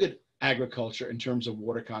 let's look at agriculture in terms of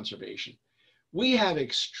water conservation. We have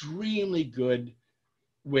extremely good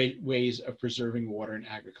ways of preserving water in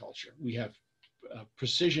agriculture. We have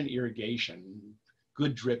precision irrigation,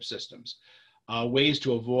 good drip systems, ways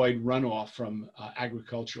to avoid runoff from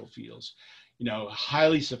agricultural fields,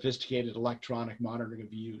 highly sophisticated electronic monitoring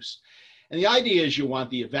of use. And the idea is you want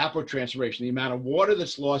the evapotranspiration, the amount of water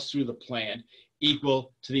that's lost through the plant,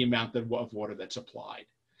 equal to the amount of water that's applied.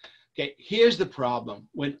 Okay, here's the problem.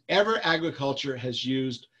 Whenever agriculture has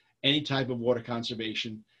used any type of water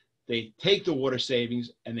conservation, they take the water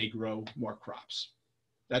savings and they grow more crops.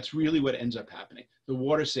 That's really what ends up happening. The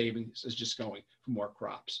water savings is just going for more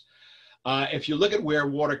crops. If you look at where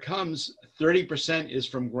water comes, 30% is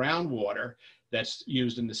from groundwater that's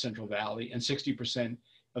used in the Central Valley, and 60%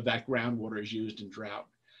 of that groundwater is used in drought.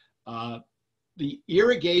 The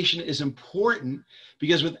irrigation is important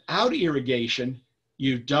because without irrigation,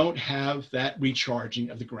 you don't have that recharging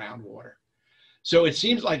of the groundwater. So it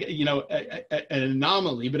seems like, you know, an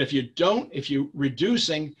anomaly, but if you're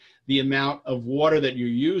reducing the amount of water that you're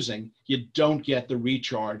using, you don't get the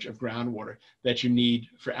recharge of groundwater that you need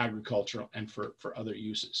for agricultural and for other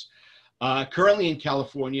uses. Currently in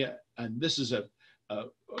California, and this is an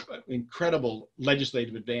incredible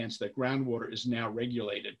legislative advance that groundwater is now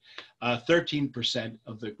regulated, 13%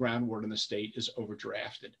 of the groundwater in the state is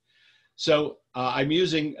overdrafted. So I'm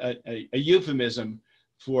using a euphemism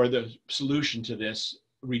for the solution to this: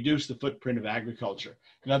 reduce the footprint of agriculture.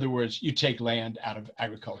 In other words, you take land out of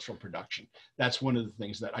agricultural production. That's one of the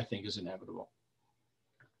things that I think is inevitable.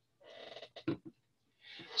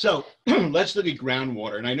 So let's look at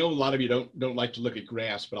groundwater. And I know a lot of you don't like to look at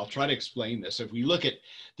graphs, but I'll try to explain this. If we look at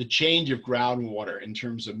the change of groundwater in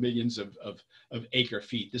terms of millions of acre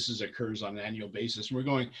feet, this occurs on an annual basis. And we're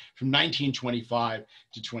going from 1925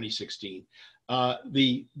 to 2016.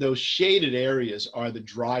 Those shaded areas are the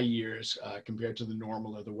dry years compared to the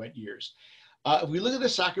normal or the wet years. If we look at the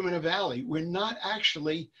Sacramento Valley, we're not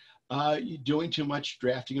actually doing too much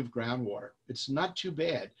drafting of groundwater. It's not too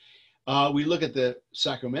bad. We look at the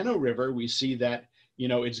Sacramento River, we see that, you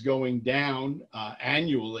know, it's going down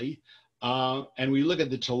annually. And we look at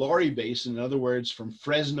the Tulare Basin, in other words, from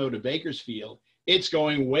Fresno to Bakersfield, it's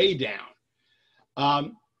going way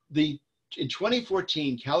down. In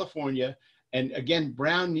 2014, California, and again,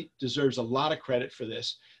 Brown deserves a lot of credit for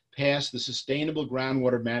this, passed the Sustainable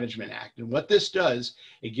Groundwater Management Act. And what this does,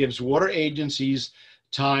 it gives water agencies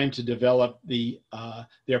time to develop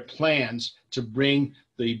their plans to bring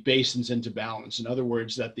the basins into balance. In other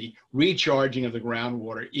words, that the recharging of the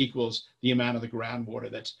groundwater equals the amount of the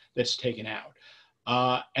groundwater that's taken out.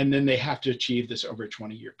 And then they have to achieve this over a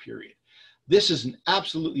 20-year period. This is an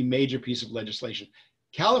absolutely major piece of legislation.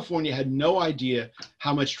 California had no idea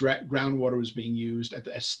how much groundwater was being used at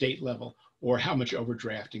the state level or how much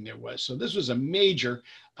overdrafting there was. So this was a major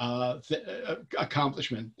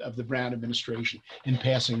accomplishment of the Brown administration in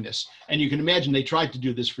passing this. And you can imagine they tried to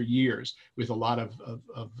do this for years with a lot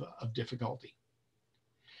of difficulty.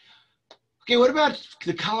 Okay, what about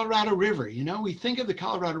the Colorado River? You know, we think of the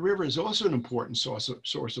Colorado River as also an important source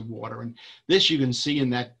of water. And this you can see in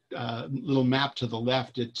that little map to the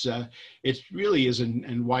left. It really is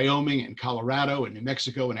in Wyoming and Colorado and New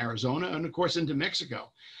Mexico and Arizona, and of course into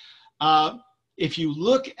Mexico. If you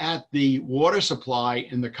look at the water supply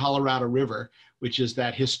in the Colorado River, which is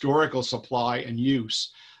that historical supply and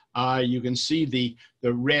use, you can see the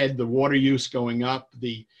red, the water use going up,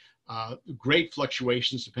 the great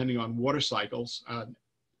fluctuations depending on water cycles,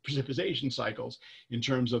 precipitation cycles in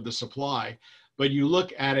terms of the supply. But you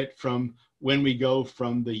look at it from when we go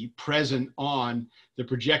from the present on, the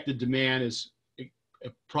projected demand it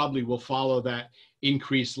probably will follow that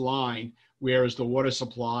increased line, whereas the water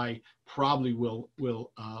supply probably will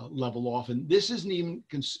level off. And this isn't even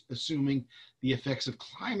assuming the effects of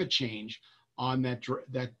climate change on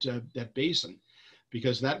that basin,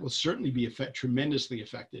 because that will certainly be tremendously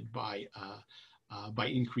affected by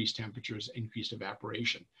increased temperatures, increased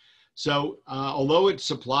evaporation. So although it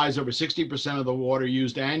supplies over 60% of the water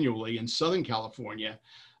used annually in Southern California,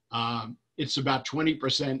 it's about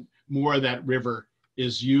 20% more of that river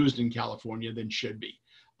is used in California than should be.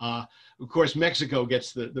 Of course, Mexico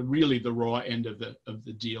gets really the raw end of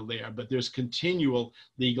the deal there, but there's continual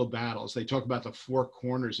legal battles. They talk about the Four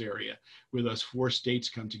Corners area where those four states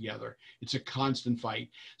come together. It's a constant fight.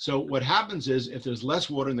 So what happens is if there's less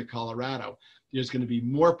water in the Colorado, there's going to be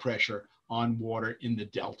more pressure on water in the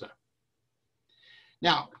Delta.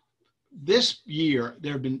 Now, this year,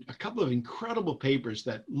 there have been a couple of incredible papers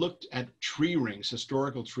that looked at tree rings,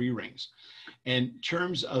 historical tree rings, in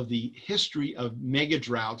terms of the history of mega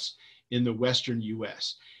droughts in the Western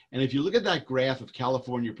US. And if you look at that graph of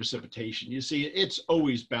California precipitation, you see it's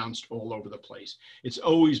always bounced all over the place. It's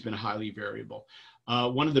always been highly variable.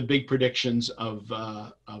 One of the big predictions of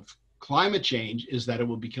climate change is that it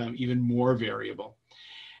will become even more variable.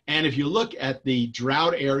 And if you look at the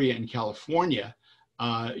drought area in California,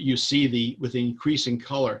 you see with the increasing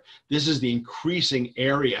color, this is the increasing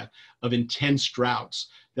area of intense droughts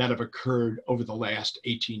that have occurred over the last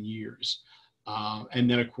 18 years. And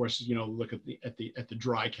then of course, you know, look at the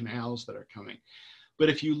dry canals that are coming. But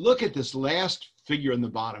if you look at this last figure in the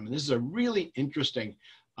bottom, and this is a really interesting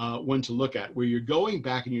one to look at, where you're going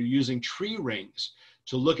back and you're using tree rings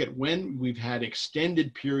to look at when we've had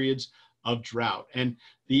extended periods of drought. And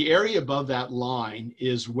the area above that line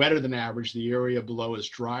is wetter than average. The area below is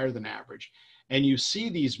drier than average. and you see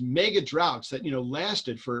these mega droughts that,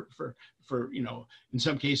 lasted for in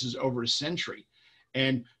some cases over a century.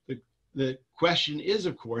 And the question is,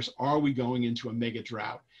 of course, are we going into a mega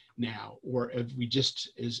drought now, or if we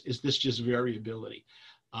just is this just variability?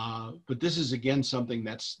 But this is again something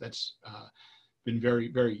that's been very,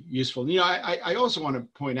 very useful. I also want to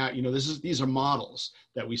point out, these are models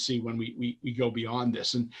that we see when we go beyond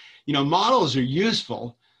this, and models are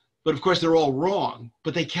useful, but of course they're all wrong,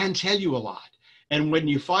 but they can tell you a lot. And when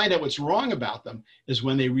you find out what's wrong about them is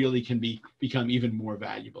when they really can become even more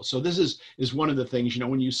valuable. So this is one of the things,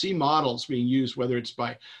 when you see models being used, whether it's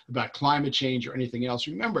about climate change or anything else,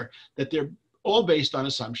 remember that they're all based on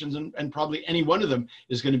assumptions, and probably any one of them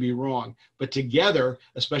is going to be wrong. But together,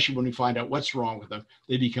 especially when we find out what's wrong with them,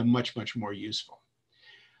 they become much, much more useful.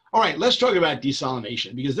 All right, let's talk about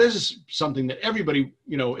desalination, because this is something that everybody,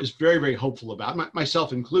 is very, very hopeful about,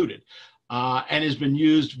 myself included. And has been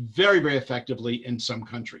used very, very effectively in some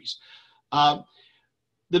countries.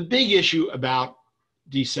 The big issue about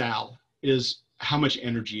desal is how much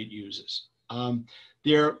energy it uses.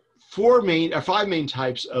 There are five main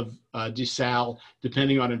types of desal,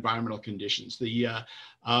 depending on environmental conditions. The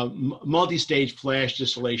multi-stage flash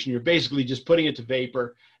distillation, you're basically just putting it to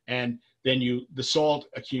vapor, and then the salt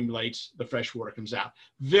accumulates, the fresh water comes out.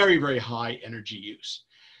 Very, very high energy use.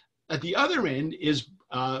 At the other end is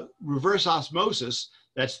reverse osmosis.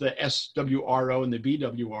 That's the SWRO and the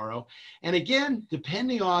BWRO. And again,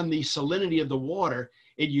 depending on the salinity of the water,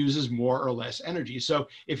 it uses more or less energy. So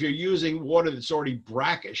if you're using water that's already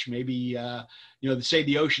brackish, maybe, say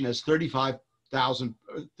the ocean has 35 parts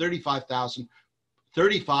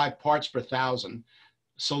per thousand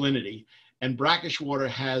salinity, and brackish water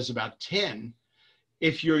has about 10.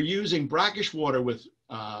 If you're using brackish water with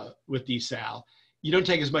desal, you don't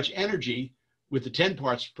take as much energy with the 10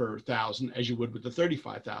 parts per thousand as you would with the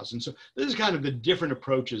 35,000. So this is kind of the different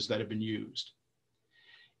approaches that have been used.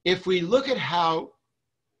 If we look at how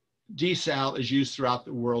desal is used throughout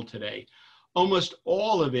the world today, almost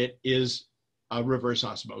all of it is reverse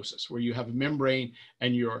osmosis, where you have a membrane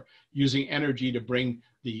and you're using energy to bring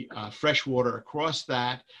the fresh water across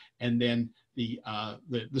that, and then the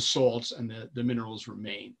salts and the minerals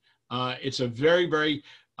remain. It's a very, very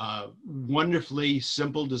wonderfully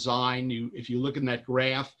simple design. If you look in that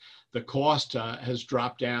graph, the cost has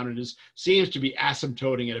dropped down and seems to be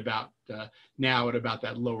asymptoting at about now at about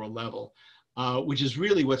that lower level, which is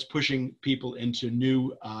really what's pushing people into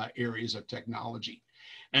new areas of technology.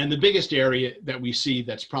 And the biggest area that we see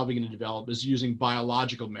that's probably going to develop is using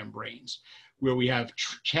biological membranes, where we have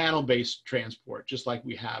channel-based transport, just like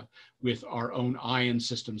we have with our own ion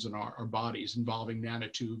systems in our bodies, involving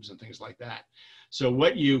nanotubes and things like that. So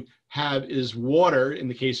what you have is water, in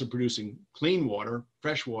the case of producing clean water,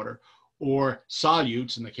 fresh water, or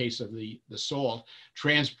solutes, in the case of the salt,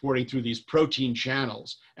 transporting through these protein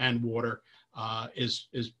channels, and water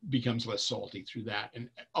becomes less salty through that, and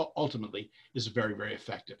ultimately is very, very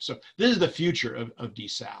effective. So this is the future of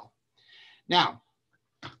desal. Now,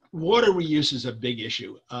 water reuse is a big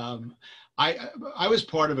issue. I was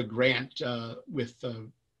part of a grant with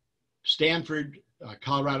Stanford,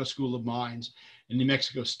 Colorado School of Mines, and New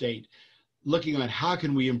Mexico State, looking at how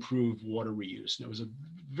can we improve water reuse. And it was a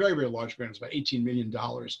very, very large grant. It was about $18 million.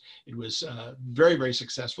 It was very, very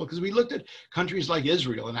successful, because we looked at countries like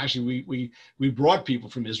Israel, and actually we brought people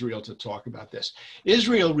from Israel to talk about this.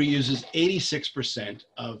 Israel reuses 86%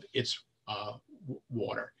 of its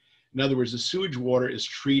water. In other words, the sewage water is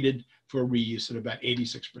treated for reuse at about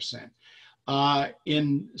 86%.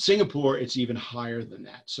 In Singapore, it's even higher than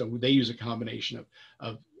that. So they use a combination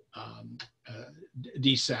of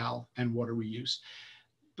desal and water reuse.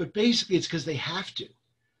 But basically, it's because they have to.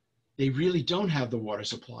 They really don't have the water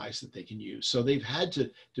supplies that they can use. So they've had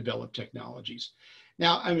to develop technologies.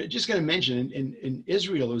 Now, I'm just going to mention in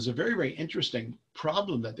Israel, it was a very, very interesting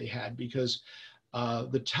problem that they had, because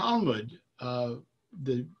the Talmud,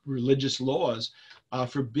 the religious laws,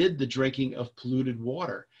 forbid the drinking of polluted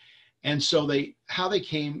water. And so how they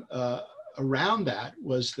came around that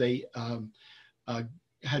was they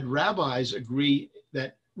had rabbis agree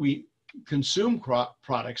that we consume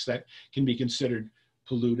products that can be considered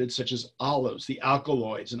polluted, such as olives. The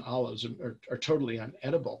alkaloids in olives are totally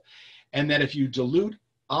unedible. And that if you dilute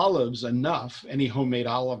olives enough, any homemade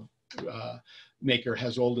olive maker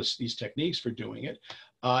has all these techniques for doing it,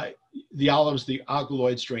 the olives, the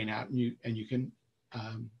alkaloids drain out, and you can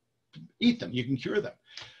eat them, you can cure them.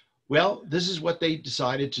 Well, this is what they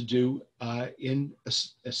decided to do in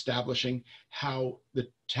establishing how the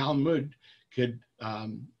Talmud could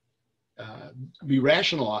be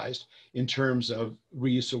rationalized in terms of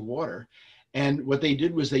reuse of water. And what they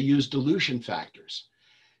did was they used dilution factors.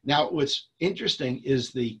 Now, what's interesting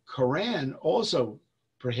is the Quran also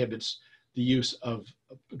prohibits the use of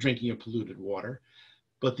drinking of polluted water,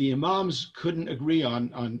 but the imams couldn't agree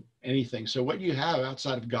on anything. So what you have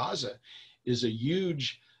outside of Gaza is a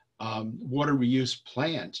huge water reuse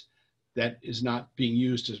plant that is not being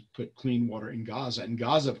used to put clean water in Gaza. And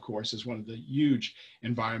Gaza, of course, is one of the huge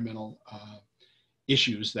environmental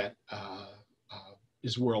issues that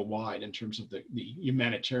is worldwide in terms of the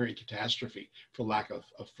humanitarian catastrophe for lack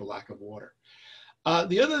of water.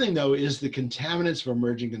 The other thing, though, is the contaminants of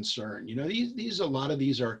emerging concern. You know, a lot of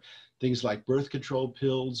these are things like birth control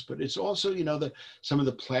pills, but it's also, you know, some of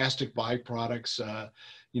the plastic byproducts.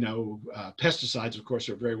 Pesticides, of course,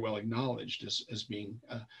 are very well acknowledged as being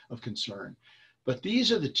of concern. But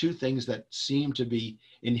these are the two things that seem to be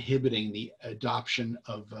inhibiting the adoption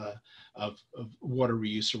of water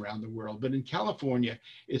reuse around the world. But in California,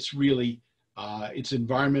 it's really, it's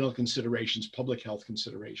environmental considerations, public health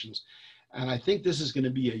considerations. And I think this is going to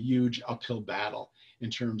be a huge uphill battle in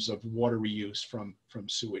terms of water reuse from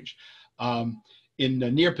sewage. In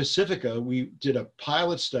near Pacifica, we did a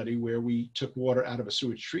pilot study where we took water out of a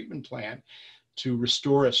sewage treatment plant to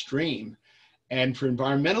restore a stream. And for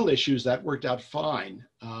environmental issues, that worked out fine.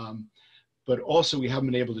 But also we haven't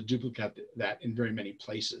been able to duplicate that in very many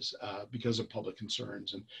places because of public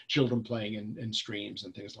concerns and children playing in streams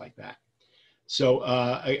and things like that. So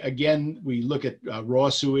again, we look at raw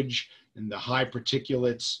sewage and the high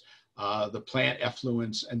particulates, the plant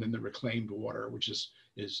effluents, and then the reclaimed water, which is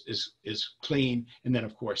clean, and then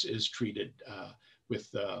of course is treated with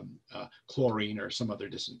chlorine or some other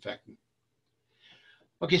disinfectant.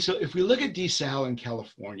 Okay, so if we look at desal in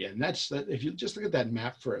California, and if you just look at that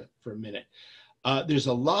map for a minute, there's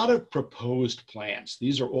a lot of proposed plants.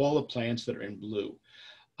 These are all the plants that are in blue.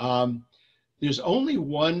 There's only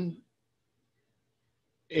one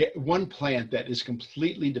plant that is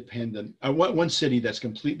completely dependent, one city that's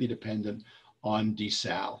completely dependent on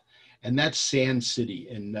desal, and that's Sand City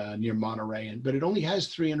near Monterey, but it only has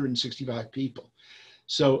 365 people.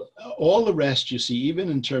 So all the rest you see, even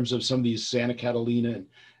in terms of some of these Santa Catalina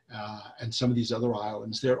and some of these other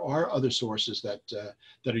islands, there are other sources that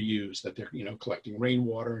are used, that they're collecting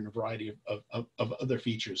rainwater and a variety of other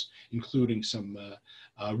features, including some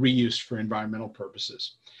reuse for environmental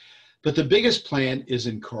purposes. But the biggest plant is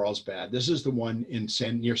in Carlsbad. This is the one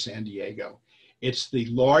near San Diego. It's the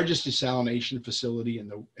largest desalination facility in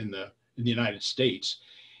the United States,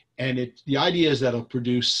 and the idea is that it'll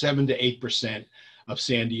produce 7 to 8% of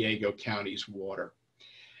San Diego County's water.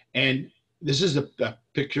 And this is a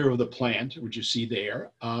picture of the plant, which you see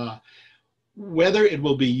there. Whether it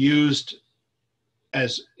will be used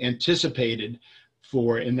as anticipated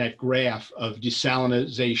in that graph of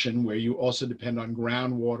desalination, where you also depend on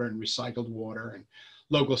groundwater and recycled water and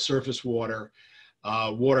local surface water,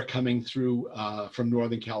 water coming through from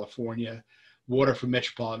Northern California, water from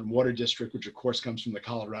Metropolitan Water District, which of course comes from the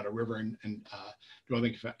Colorado River in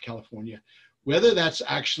Northern California. Whether that's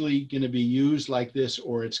actually going to be used like this,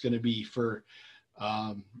 or it's going to be for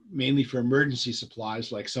mainly for emergency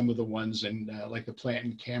supplies, like some of the ones like the plant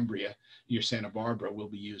in Cambria near Santa Barbara will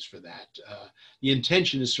be used for that. The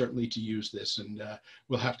intention is certainly to use this, and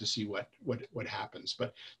we'll have to see what happens.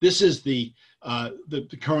 But this is the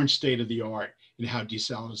current state of the art in how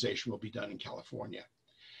desalination will be done in California.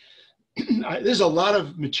 There's a lot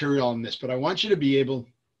of material on this, but I want you to be able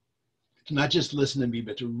to not just listen to me,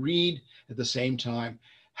 but to read at the same time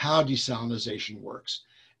how desalination works.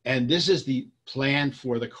 And this is the plan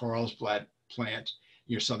for the Carlsbad plant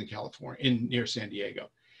near Southern California, near San Diego.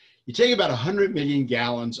 You take about 100 million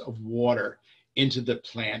gallons of water into the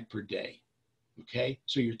plant per day, okay?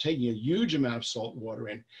 So you're taking a huge amount of salt water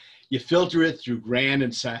in. You filter it through gravel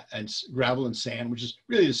and sand, which is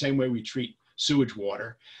really the same way we treat sewage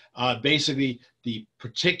water. Basically, the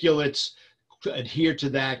particulates adhere to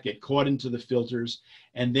that, get caught into the filters,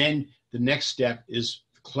 and then the next step is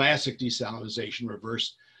classic desalination,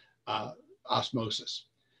 reverse osmosis.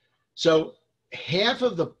 So half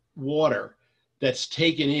of the water that's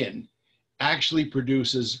taken in actually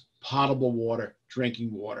produces potable water,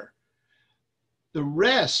 drinking water. The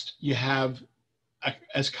rest you have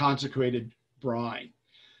as consecrated brine.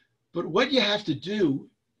 But what you have to do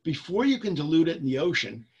before you can dilute it in the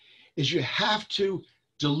ocean is you have to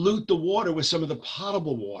dilute the water with some of the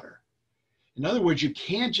potable water. In other words, you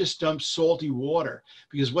can't just dump salty water,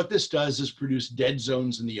 because what this does is produce dead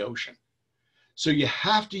zones in the ocean. So you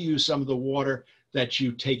have to use some of the water that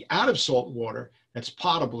you take out of salt water that's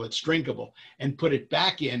potable, it's drinkable, and put it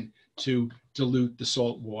back in to dilute the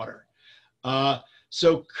salt water.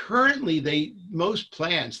 So currently, most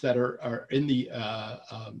plants that are in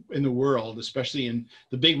the world, especially in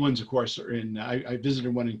the big ones, of course, are in. I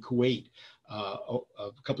visited one in Kuwait a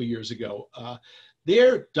couple of years ago.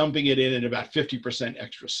 They're dumping it in at about 50%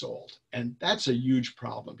 extra salt, and that's a huge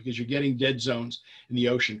problem because you're getting dead zones in the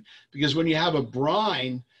ocean. Because when you have a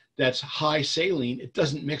brine that's high saline, it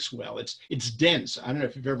doesn't mix well. It's dense. I don't know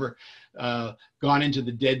if you've ever gone into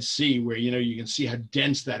the Dead Sea, where you can see how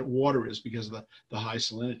dense that water is because of the high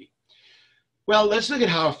salinity. Well, let's look at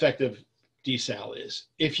how effective desal is.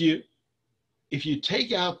 If you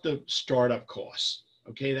take out the startup costs,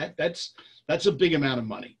 okay, that's a big amount of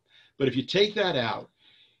money. But if you take that out,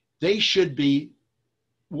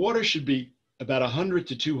 water should be about 100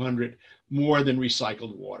 to 200 more than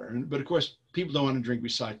recycled water. But of course, people don't want to drink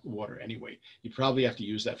recycled water anyway. You probably have to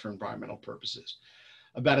use that for environmental purposes.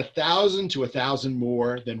 About 1,000 to 1,000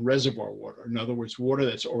 more than reservoir water. In other words, water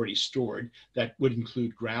that's already stored. That would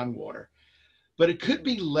include groundwater. But it could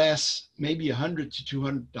be less, maybe $100 to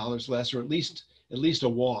 $200 less, or at least a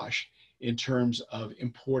wash in terms of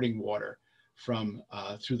importing water from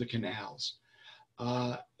through the canals.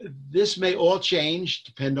 This may all change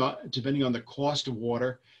depending on the cost of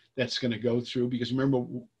water that's going to go through, because remember,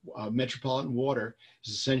 Metropolitan Water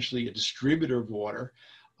is essentially a distributor of water.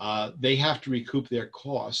 They have to recoup their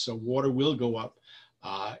costs, so water will go up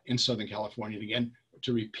in Southern California. And again,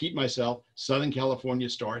 to repeat myself, Southern California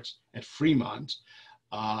starts at Fremont,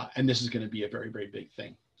 and this is going to be a very, very big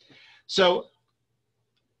thing. So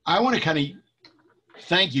I want to kind of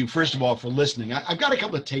thank you, first of all, for listening. I've got a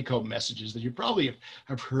couple of take-home messages that you probably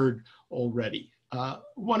have heard already.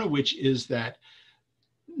 One of which is that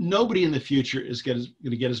nobody in the future is going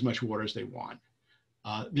to get as much water as they want.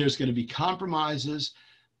 There's going to be compromises.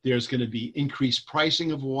 There's going to be increased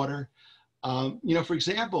pricing of water. For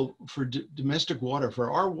example, for domestic water, for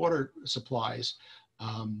our water supplies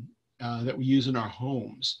that we use in our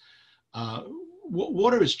homes,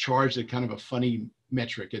 water is charged at kind of a funny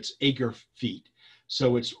metric. It's acre feet.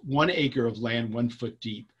 So it's 1 acre of land, 1 foot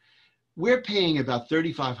deep. We're paying about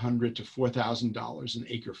 $3,500 to $4,000 an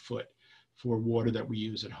acre foot for water that we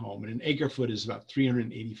use at home. And an acre foot is about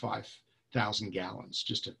 385,000 gallons,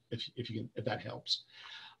 just if that helps.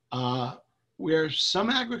 Where some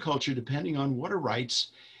agriculture, depending on water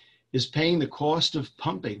rights, is paying the cost of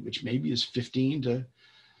pumping, which maybe is $15 to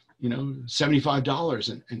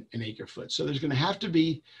 $75 an acre foot. So there's going to have to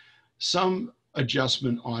be some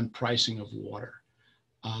adjustment on pricing of water.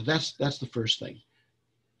 That's the first thing.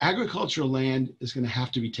 Agricultural land is going to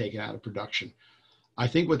have to be taken out of production. I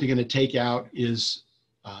think what they're going to take out is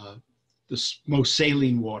the most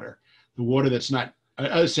saline water, the water that's not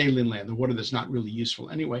saline land, the water that's not really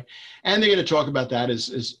useful anyway. And they're going to talk about that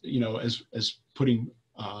as putting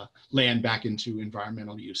land back into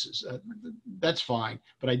environmental uses. That's fine,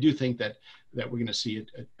 but I do think that we're going to see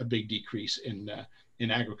a big decrease in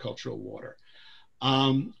agricultural water.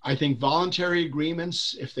 I think voluntary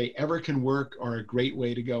agreements, if they ever can work, are a great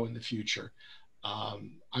way to go in the future.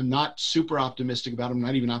 I'm not super optimistic about them, I'm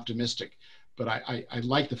not even optimistic, but I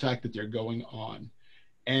like the fact that they're going on.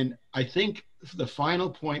 And I think the final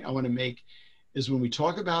point I want to make is when we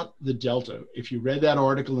talk about the Delta, if you read that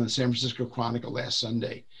article in the San Francisco Chronicle last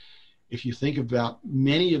Sunday, if you think about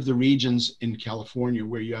many of the regions in California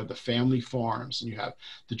where you have the family farms and you have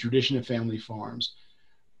the tradition of family farms,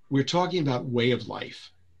 we're talking about way of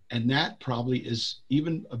life. And that probably is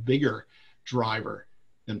even a bigger driver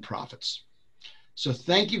than profits. So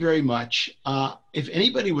thank you very much. If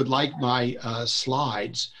anybody would like my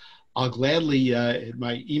slides, I'll gladly,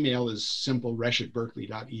 my email is simple,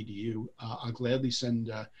 resh@berkeley.edu. I'll gladly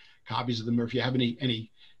send copies of them, or if you have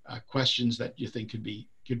any questions that you think could be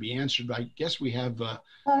answered. But I guess we have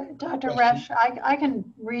Dr. Resh, I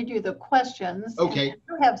can read you the questions. Okay.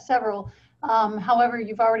 You have several. However,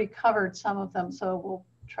 you've already covered some of them, so we'll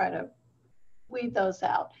try to weed those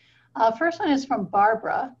out. First one is from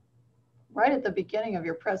Barbara, right at the beginning of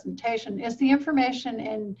your presentation. Is the information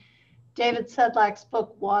in David Sedlak's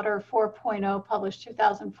book, Water 4.0, published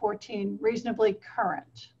 2014, reasonably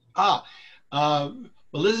current? Well,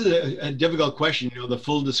 this is a difficult question, the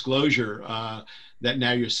full disclosure that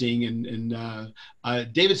now you're seeing. And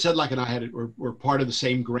David Sedlak and I were part of the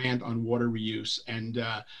same grant on water reuse. And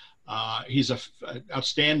he's an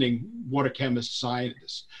outstanding water chemist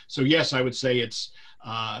scientist. So yes, I would say it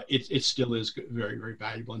still is very, very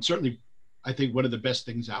valuable. And certainly, I think one of the best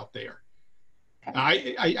things out there.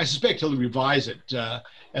 Okay. I suspect he'll revise it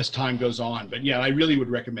as time goes on. But yeah, I really would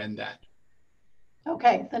recommend that.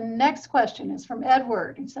 Okay, the next question is from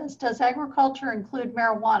Edward. He says, does agriculture include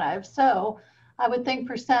marijuana? If so, I would think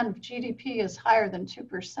percent of GDP is higher than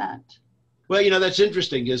 2%. Well, that's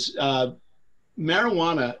interesting because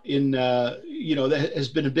marijuana that has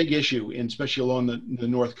been a big issue, and especially along the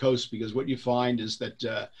North Coast, because what you find is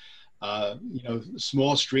that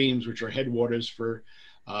small streams, which are headwaters for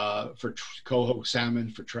coho,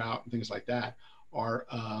 salmon, for trout, and things like that, are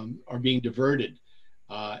being diverted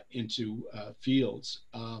into fields.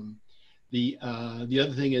 The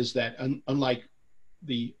other thing is that unlike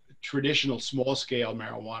the traditional small scale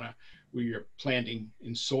marijuana, where you're planting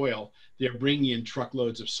in soil, they're bringing in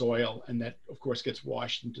truckloads of soil, and that of course gets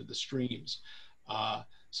washed into the streams.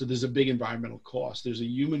 So there's a big environmental cost. There's a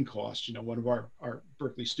human cost. One of our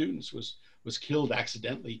Berkeley students was killed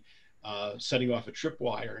accidentally setting off a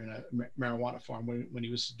tripwire in a marijuana farm when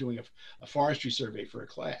he was doing a forestry survey for a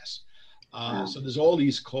class. Wow. So there's all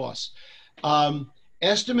these costs.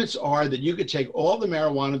 Estimates are that you could take all the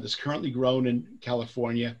marijuana that's currently grown in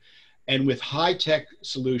California, and with high-tech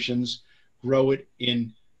solutions, grow it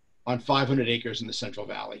on 500 acres in the Central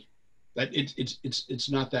Valley. That it's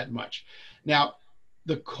not that much. Now,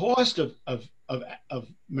 the cost of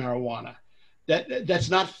marijuana, that's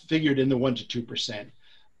not figured in the 1 to 2%.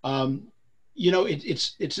 The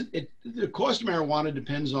cost of marijuana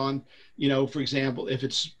depends on, for example, if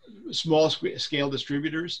it's small scale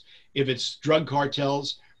distributors, if it's drug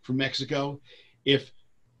cartels from Mexico, if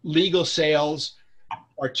legal sales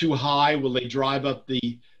are too high, will they drive up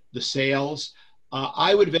the sales?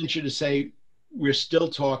 I would venture to say we're still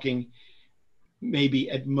talking maybe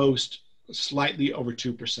at most slightly over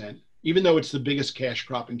 2%, even though it's the biggest cash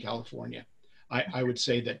crop in California. I would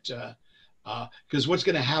say that because what's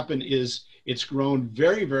going to happen is it's grown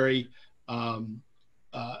very, very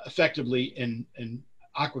effectively in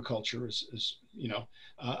aquaculture.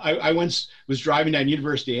 I once was driving down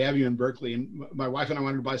University Avenue in Berkeley, and my wife and I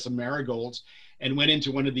wanted to buy some marigolds, and went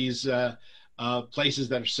into one of these places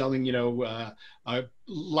that are selling,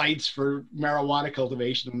 lights for marijuana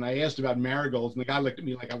cultivation. And I asked about marigolds, and the guy looked at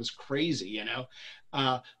me like I was crazy,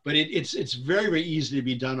 But it's very, very easy to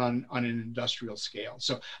be done on an industrial scale.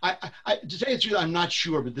 So to tell you the truth, I'm not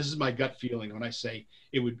sure, but this is my gut feeling when I say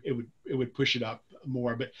it would push it up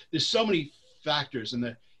more. But there's so many factors in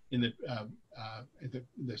the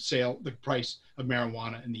sale, the price of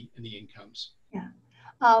marijuana, and the incomes. Yeah.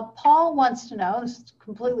 Paul wants to know, this is a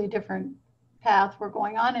completely different path we're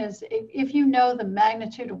going on, is if you know the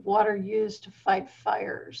magnitude of water used to fight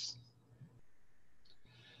fires.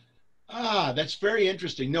 That's very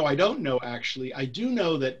interesting. No, I don't know, actually. I do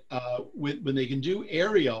know that when they can do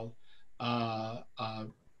aerial,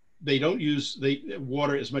 they don't use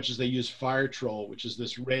water as much as they use fire troll, which is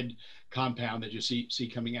this red compound that you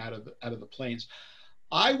see coming out of the planes.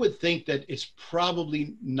 I would think that it's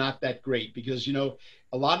probably not that great because,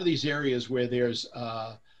 a lot of these areas where there's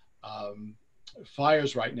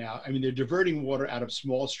fires right now, I mean, they're diverting water out of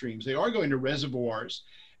small streams. They are going to reservoirs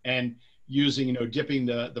and using, dipping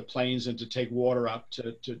the planes in to take water up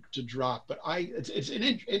to drop. But it's an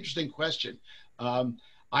interesting question.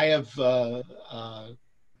 I have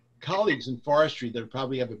colleagues in forestry that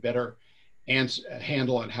probably have a better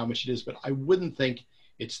handle on how much it is, but I wouldn't think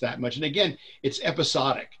it's that much. And again, it's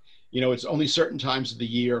episodic. It's only certain times of the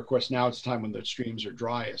year. Of course, now it's time when the streams are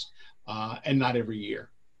driest, and not every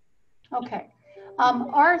year. Okay.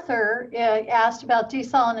 Arthur asked about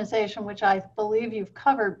desalinization, which I believe you've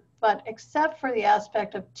covered, but except for the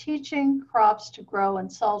aspect of teaching crops to grow in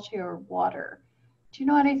saltier water. Do you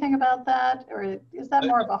know anything about that? Or is that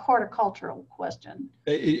more of a horticultural question?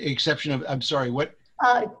 Exception of, I'm sorry, what?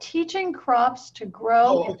 Teaching crops to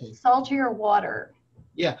grow in saltier water.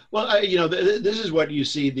 Yeah, well, this is what you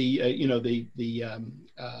see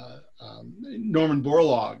Norman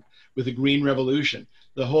Borlaug with the Green Revolution.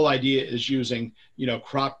 The whole idea is using,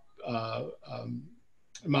 crop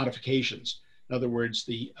modifications. In other words,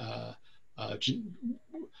 the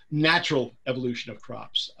natural evolution of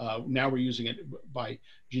crops. Now we're using it by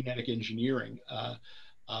genetic engineering.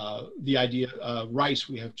 The idea of rice,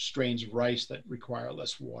 we have strains of rice that require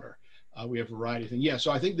less water. We have a variety of things. Yeah,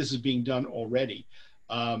 so I think this is being done already.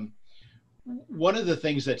 One of the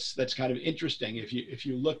things that's kind of interesting, if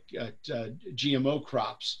you look at GMO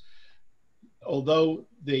crops, although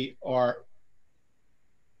they are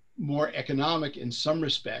more economic in some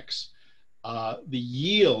respects, the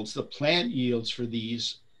yields, the plant yields for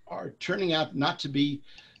these are turning out not to be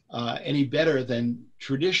any better than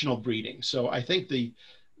traditional breeding. So I think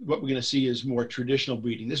what we're going to see is more traditional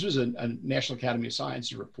breeding. This was a National Academy of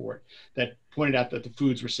Sciences report that pointed out that the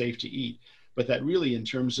foods were safe to eat, but that really in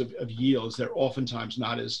terms of yields, they're oftentimes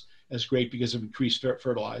not as great because of increased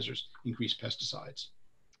fertilizers, increased pesticides.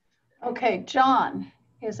 Okay, John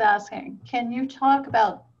is asking, can you talk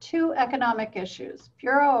about 2 economic issues.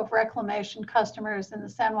 Bureau of Reclamation customers in the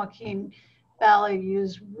San Joaquin Valley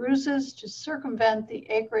use ruses to circumvent the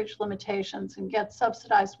acreage limitations and get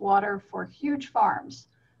subsidized water for huge farms.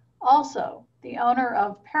 Also, the owner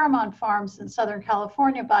of Paramount Farms in Southern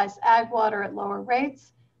California buys ag water at lower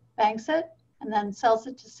rates, banks it, and then sells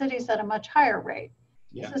it to cities at a much higher rate.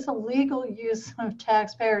 Yeah. Is this a legal use of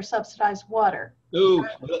taxpayer subsidized water? Ooh,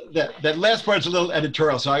 that last part's a little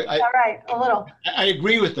editorial, so All right, a little. I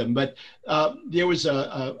agree with them, but there was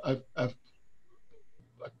a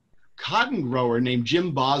cotton grower named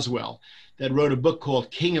Jim Boswell that wrote a book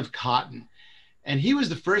called King of Cotton. And he was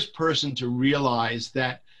the first person to realize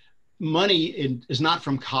that money is not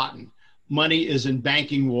from cotton. Money is in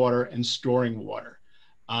banking water and storing water.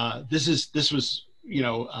 This was,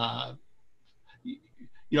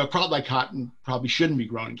 a crop like cotton probably shouldn't be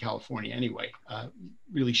grown in California anyway.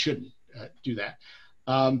 Really shouldn't do that.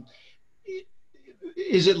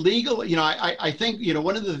 Is it legal? I think,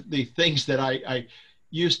 one of the things that I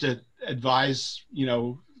used to advise,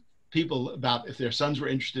 people about if their sons were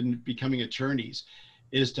interested in becoming attorneys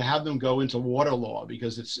is to have them go into water law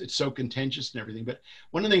because it's so contentious and everything. But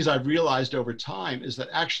one of the things I've realized over time is that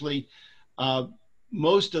actually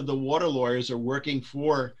most of the water lawyers are working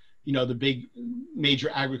for, the big major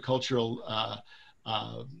agricultural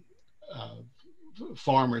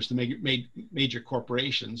farmers, the major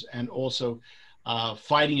corporations, and also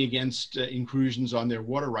fighting against intrusions on their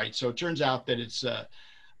water rights. So it turns out that it's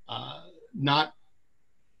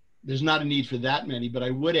there's not a need for that many, but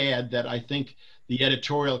I would add that I think the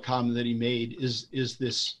editorial comment that he made is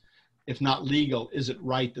this, if not legal, is it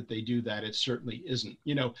right that they do that? It certainly isn't.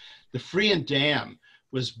 The Freant Dam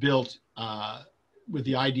was built with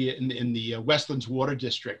the idea in the Westlands Water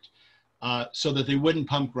District so that they wouldn't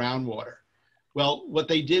pump groundwater. Well, what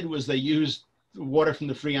they did was they used the water from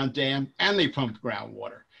the Freant Dam and they pumped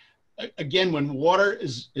groundwater. Again, when water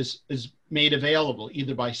is made available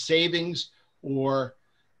either by savings or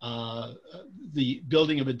the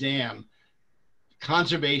building of a dam,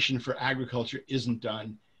 conservation for agriculture isn't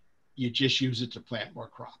done. You just use it to plant more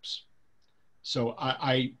crops. So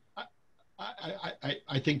I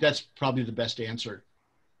think that's probably the best answer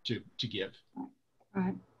to give.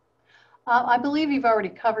 Right. I believe you've already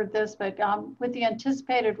covered this, but with the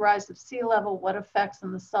anticipated rise of sea level, what effects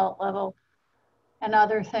on the salt level and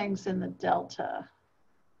other things in the Delta?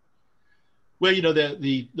 Well,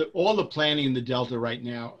 all the planning in the Delta right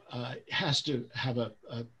now has to have a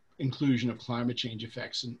inclusion of climate change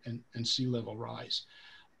effects and sea level rise.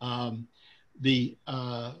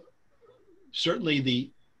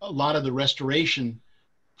 Certainly a lot of the restoration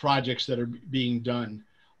projects that are being done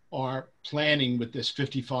are planning with this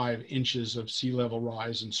 55 inches of sea level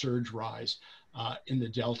rise and surge rise in the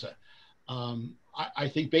Delta. I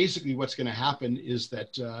think basically what's going to happen is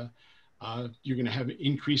that you're going to have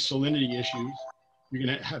increased salinity issues. You're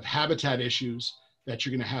going to have habitat issues that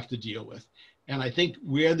you're going to have to deal with. And I think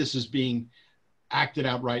where this is being acted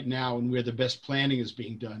out right now and where the best planning is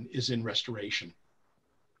being done is in restoration.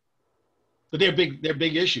 But they're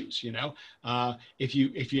big issues, If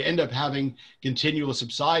you end up having continual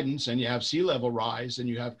subsidence and you have sea level rise and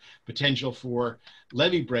you have potential for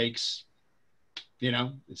levee breaks,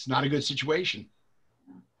 it's not a good situation.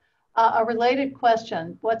 A related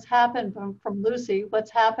question, what's happened from Lucy,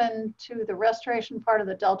 what's happened to the restoration part of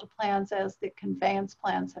the Delta plans as the conveyance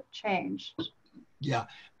plans have changed? Yeah,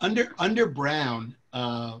 under Brown,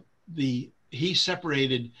 he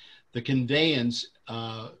separated the conveyance.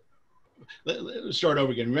 Let's start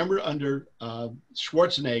over again. Remember under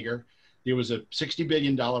Schwarzenegger, there was a $60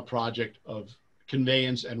 billion project of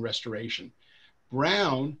conveyance and restoration.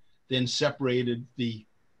 Brown then separated the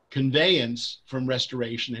conveyance from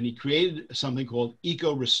restoration, and he created something called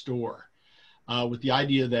Eco-Restore with the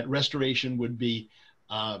idea that restoration would be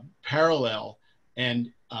parallel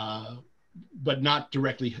and but not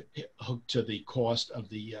directly hooked to the cost of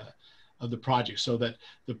the project, so that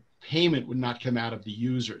the payment would not come out of the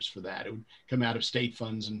users for that. It would come out of state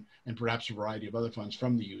funds and perhaps a variety of other funds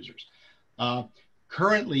from the users.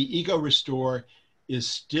 Currently, Eco-Restore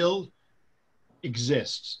still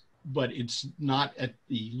exists, but it's not at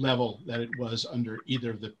the level that it was under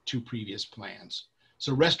either of the two previous plans.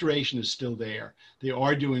 So restoration is still there. They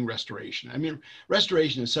are doing restoration. I mean,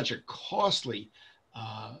 restoration is such a costly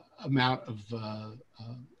amount of,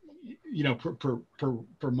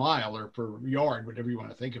 per mile or per yard, whatever you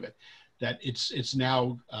want to think of it, that it's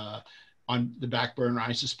now on the back burner.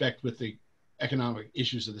 I suspect with the economic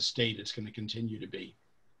issues of the state, it's going to continue to be.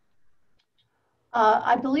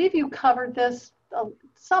 I believe you covered this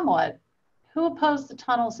somewhat. Who opposed the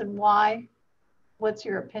tunnels and why? What's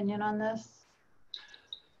your opinion on this?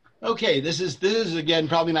 Okay, this is again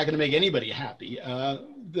probably not going to make anybody happy.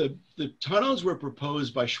 The tunnels were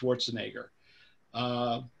proposed by Schwarzenegger.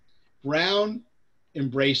 Uh, Brown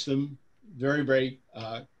embraced them very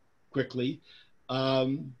quickly.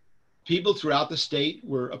 Um, People throughout the state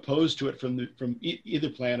were opposed to it from either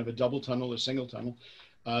plan of a double tunnel or single tunnel.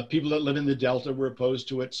 People that live in the Delta were opposed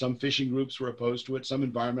to it. Some fishing groups were opposed to it. Some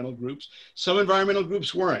environmental groups. Some environmental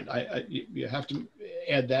groups weren't. You have to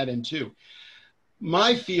add that in too.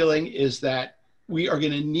 My feeling is that we are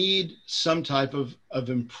going to need some type of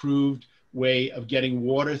improved way of getting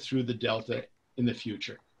water through the Delta in the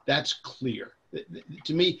future. That's clear.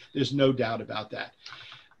 To me, there's no doubt about that.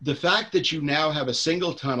 The fact that you now have a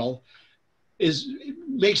single tunnel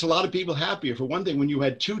makes a lot of people happier. For one thing, when you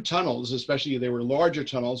had two tunnels, especially they were larger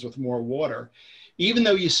tunnels with more water, even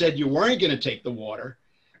though you said you weren't going to take the water,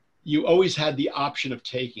 you always had the option of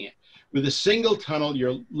taking it. With a single tunnel,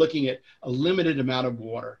 you're looking at a limited amount of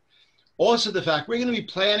water. Also, the fact we're going to be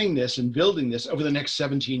planning this and building this over the next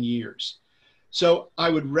 17 years. So I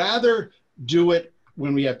would rather do it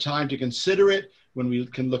when we have time to consider it, when we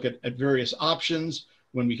can look at various options,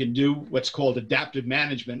 when we can do what's called adaptive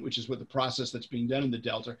management, which is what the process that's being done in the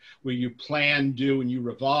Delta, where you plan, do, and you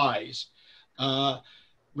revise,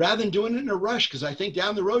 rather than doing it in a rush, because I think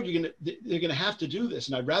down the road they're going to have to do this,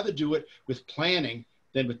 and I'd rather do it with planning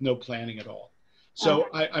than with no planning at all. So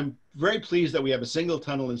I'm very pleased that we have a single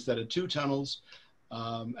tunnel instead of two tunnels,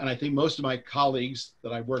 and I think most of my colleagues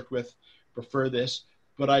that I've worked with prefer this,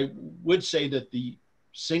 but I would say that the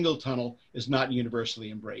single tunnel is not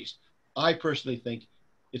universally embraced. I personally think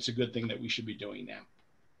it's a good thing that we should be doing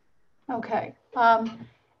now. Okay.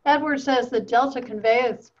 Edward says the Delta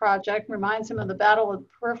Conveyance Project reminds him of the Battle of the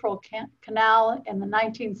Peripheral Canal in the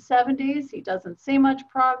 1970s. He doesn't see much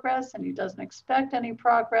progress and he doesn't expect any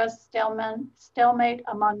progress, stalemate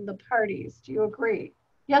among the parties. Do you agree?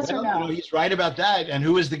 Yes or no? He's right about that. And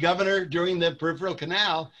who was the governor during the Peripheral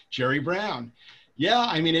Canal? Jerry Brown. Yeah,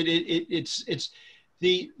 I mean, it's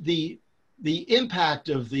the impact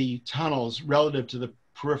of the tunnels relative to the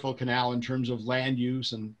Peripheral Canal in terms of land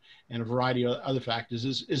use and a variety of other factors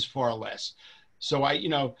is far less. So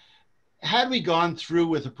had we gone through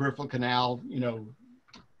with the Peripheral Canal,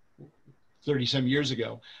 30 some years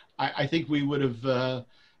ago, I think we would have,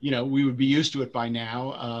 we would be used to it by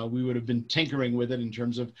now. We would have been tinkering with it in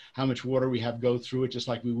terms of how much water we have go through it, just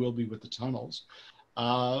like we will be with the tunnels.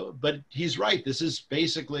 But he's right. This is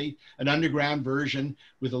basically an underground version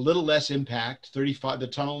with a little less impact. The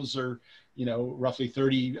tunnels are, roughly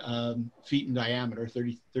 30 feet in diameter,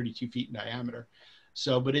 32 feet in diameter.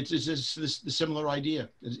 So, but it's the similar idea.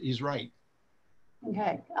 He's right.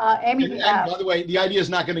 Okay. Amy. And by the way, the idea is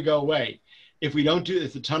not going to go away. If we don't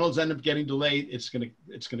if the tunnels end up getting delayed, it's going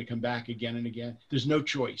to come back again and again. There's no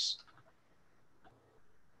choice.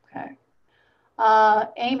 Okay.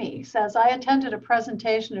 Amy says, I attended a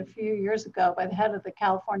presentation a few years ago by the head of the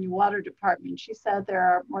California Water Department. She said there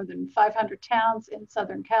are more than 500 towns in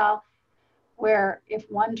Southern Cal where if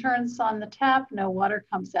one turns on the tap, no water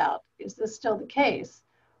comes out. Is this still the case?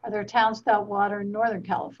 Are there towns without water in Northern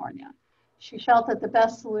California? She felt that the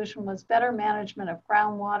best solution was better management of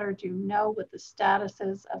groundwater. Do you know what the status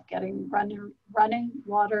is of getting running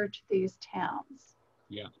water to these towns?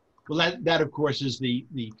 Yeah. Well, that of course is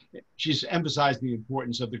she's emphasized the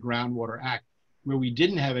importance of the Groundwater Act, where we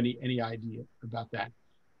didn't have any idea about that.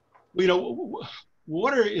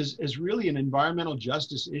 Water is really an environmental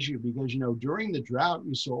justice issue because, during the drought,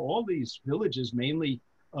 you saw all these villages, mainly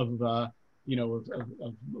of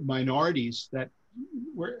minorities that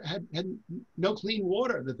had no clean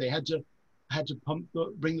water, that they had to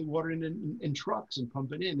bring the water in trucks and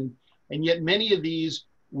pump it in. And yet many of these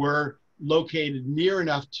were located near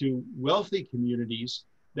enough to wealthy communities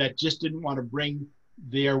that just didn't want to bring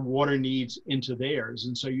their water needs into theirs.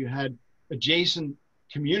 And so you had adjacent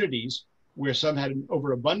communities where some had an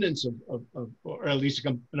overabundance or at least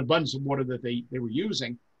an abundance of water that they were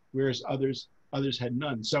using, whereas others had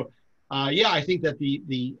none. So I think that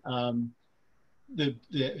the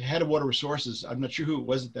head of water resources, I'm not sure who it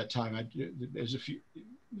was at that time. There's a few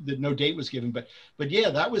that no date was given, but yeah,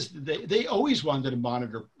 that was they always wanted to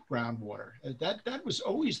monitor groundwater. That was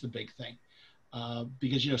always the big thing,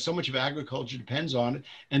 because so much of agriculture depends on it,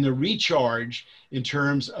 and the recharge in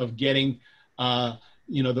terms of getting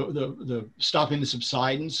the stopping the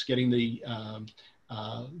subsidence, getting the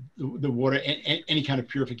water, any kind of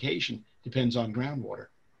purification depends on groundwater.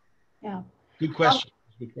 Yeah. Good question.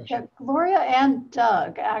 Yeah, Gloria and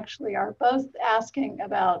Doug actually are both asking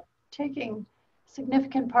about taking a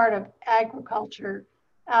significant part of agriculture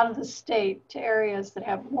out of the state to areas that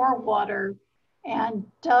have more water. And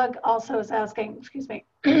Doug also is asking,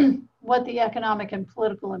 what the economic and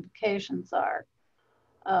political implications are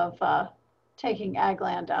of taking ag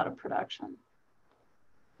land out of production.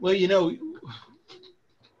 Well, you know,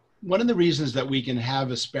 one of the reasons that we can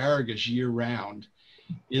have asparagus year round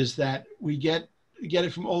is that we get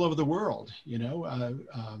it from all over the world, you know,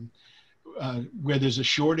 where there's a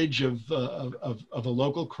shortage of a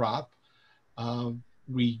local crop,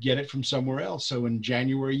 we get it from somewhere else. So in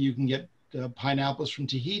January, you can get pineapples from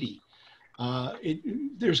Tahiti.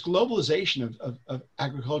 There's globalization of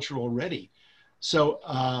agriculture already. So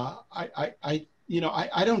I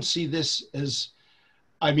don't see this as,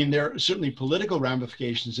 I mean, there are certainly political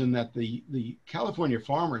ramifications in that the California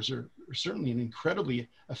farmers are certainly an incredibly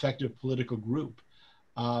effective political group.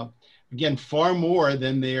 Again, far more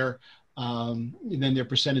than their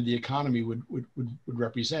percent of the economy would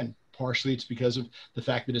represent. Partially, it's because of the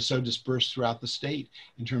fact that it's so dispersed throughout the state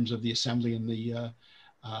in terms of the assembly and the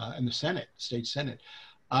Senate, state Senate.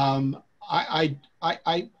 I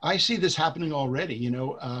see this happening already. You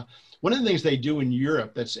know, one of the things they do in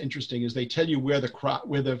Europe that's interesting is they tell you where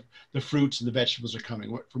the fruits and the vegetables are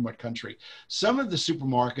coming from, what country. Some of the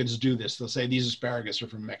supermarkets do this. They'll say these asparagus are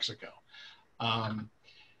from Mexico.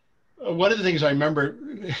 One of the things I remember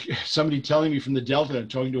somebody telling me from the Delta, and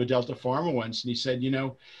talking to a Delta farmer once, and he said, you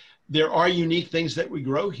know, there are unique things that we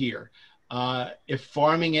grow here. If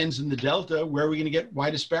farming ends in the Delta, where are we going to get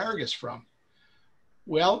white asparagus from?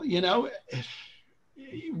 Well, you know,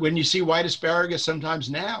 when you see white asparagus sometimes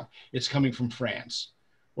now, it's coming from France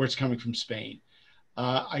or it's coming from Spain.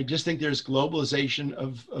 I just think there's globalization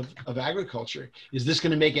of agriculture. Is this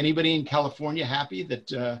going to make anybody in California happy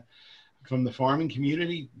that from the farming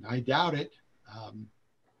community? I doubt it.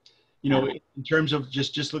 You know, in terms of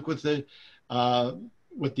just look with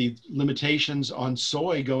the limitations on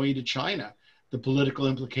soy going to China, the political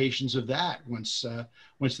implications of that once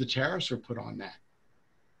the tariffs were put on that.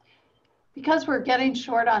 Because we're getting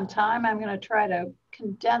short on time, I'm going to try to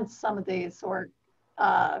condense some of these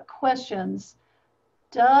questions.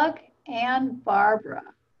 Doug and Barbara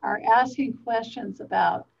are asking questions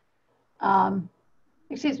about,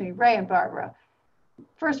 Ray and Barbara.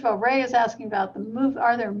 First of all, Ray is asking about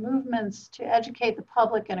are there movements to educate the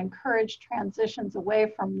public and encourage transitions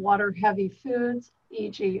away from water-heavy foods,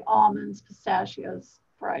 e.g. almonds, pistachios,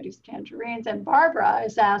 varieties, tangerines? And Barbara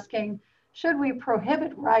is asking, should we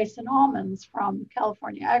prohibit rice and almonds from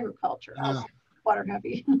California agriculture as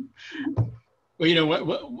water-heavy? Well, you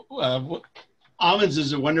know, almonds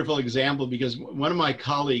is a wonderful example because one of my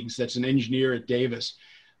colleagues that's an engineer at Davis,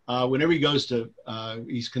 whenever he goes to,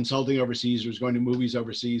 he's consulting overseas or he's going to movies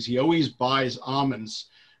overseas, he always buys almonds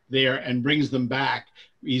there and brings them back.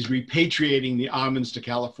 He's repatriating the almonds to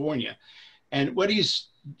California. And what he's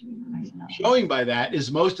showing by that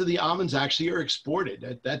is most of the almonds actually are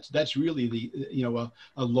exported. That's really the, you know,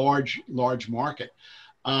 a large market.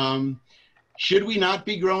 Should we not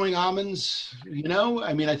be growing almonds? You know,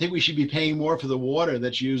 I mean, I think we should be paying more for the water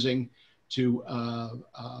that's using to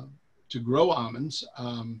grow almonds.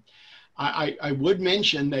 I would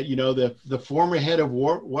mention that, you know, the former head of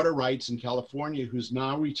water rights in California, who's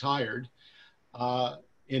now retired,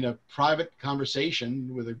 in a private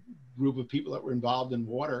conversation with a group of people that were involved in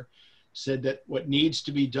water, said that what needs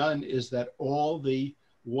to be done is that all the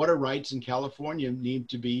water rights in California need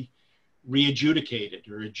to be re-adjudicated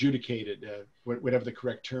or adjudicated, whatever the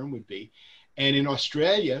correct term would be. And in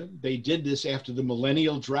Australia, they did this after the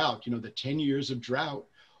millennial drought, you know, the 10 years of drought.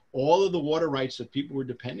 All of the water rights that people were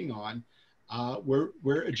depending on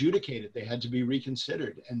were adjudicated. They had to be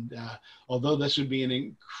reconsidered. And although this would be an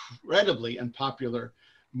incredibly unpopular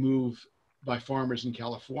move by farmers in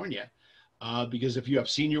California, because if you have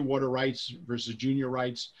senior water rights versus junior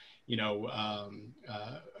rights, you know,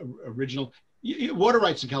 original water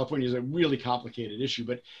rights in California is a really complicated issue,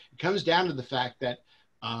 but it comes down to the fact that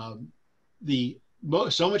so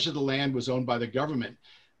much of the land was owned by the government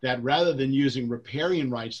that rather than using riparian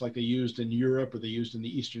rights like they used in Europe or they used in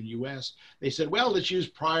the Eastern US, they said, well, let's use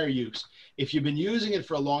prior use. If you've been using it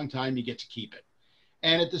for a long time, you get to keep it.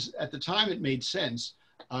 And at the time, it made sense.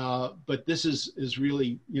 But this is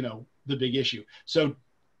really, you know, the big issue. So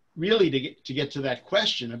really to get to that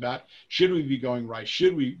question about should we be growing rice,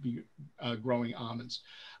 should we be growing almonds?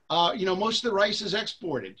 You know, most of the rice is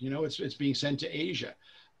exported. You know, it's being sent to Asia.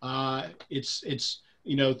 It's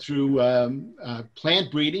you know, through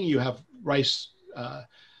plant breeding, you have rice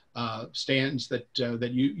stands that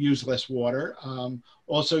use less water.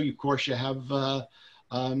 Also, of course, you have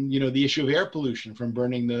you know, the issue of air pollution from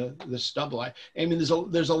burning the stubble. I mean,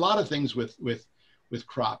 there's a lot of things with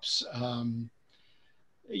crops.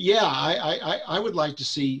 Yeah, I would like to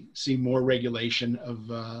see more regulation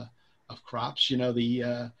of crops. You know,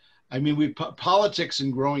 I mean, politics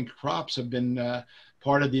and growing crops have been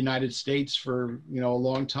part of the United States for, you know, a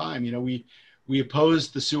long time. You know, we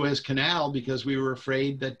opposed the Suez Canal because we were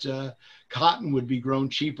afraid that cotton would be grown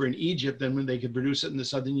cheaper in Egypt than when they could produce it in the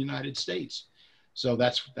southern United States. So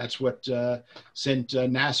that's what sent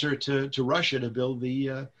Nasser to Russia to build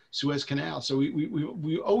the Suez Canal. So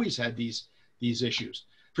we always had these issues.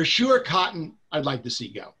 For sure, cotton, I'd like to see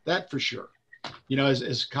go. That for sure. You know,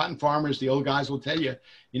 as cotton farmers, the old guys will tell you,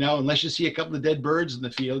 you know, unless you see a couple of dead birds in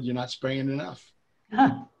the field, you're not spraying enough.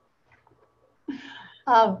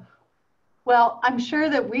 Well, I'm sure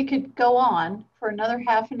that we could go on for another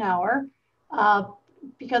half an hour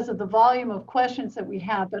because of the volume of questions that we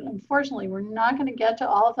have, but unfortunately, we're not going to get to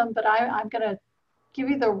all of them, but I'm going to give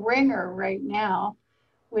you the ringer right now,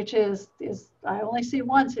 which is I only see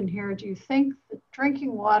once in here. Do you think that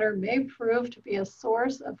drinking water may prove to be a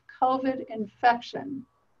source of COVID infection?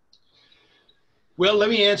 Well, let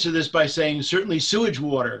me answer this by saying certainly sewage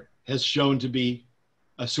water has shown to be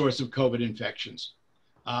a source of COVID infections.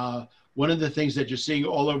 One of the things that you're seeing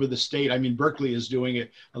all over the state, I mean, Berkeley is doing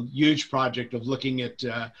a huge project of looking at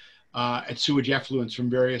sewage effluents from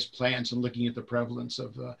various plants and looking at the prevalence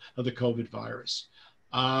of the COVID virus.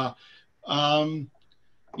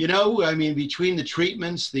 You know, I mean, between the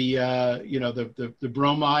treatments, you know, the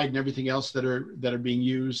bromide and everything else that are being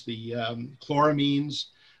used, the chloramines,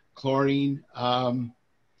 chlorine. I'm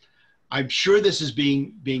sure this is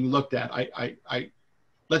being looked at.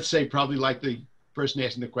 Let's say probably like the person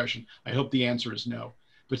asking the question, I hope the answer is no.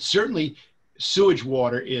 But certainly sewage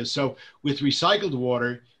water is. So with recycled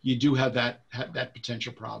water, you do have that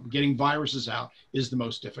potential problem. Getting viruses out is the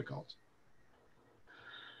most difficult.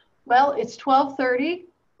 Well, it's 12:30.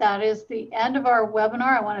 That is the end of our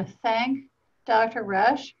webinar. I want to thank Dr.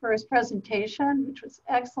 Resh for his presentation, which was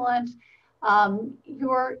excellent.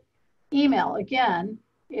 Your email, again,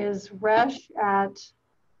 is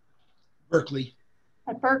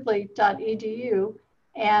resh@berkeley.edu.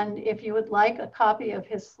 And if you would like a copy of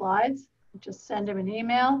his slides, just send him an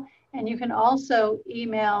email. And you can also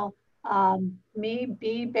email me,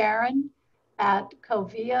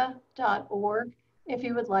 bbarron@covia.org, if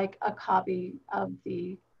you would like a copy of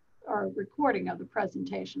or a recording of the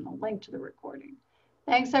presentation, a link to the recording.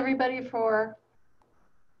 Thanks everybody for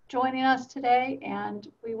joining us today, and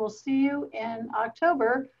we will see you in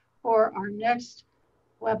October for our next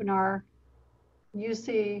webinar,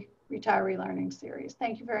 UC Retiree Learning Series.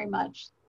 Thank you very much.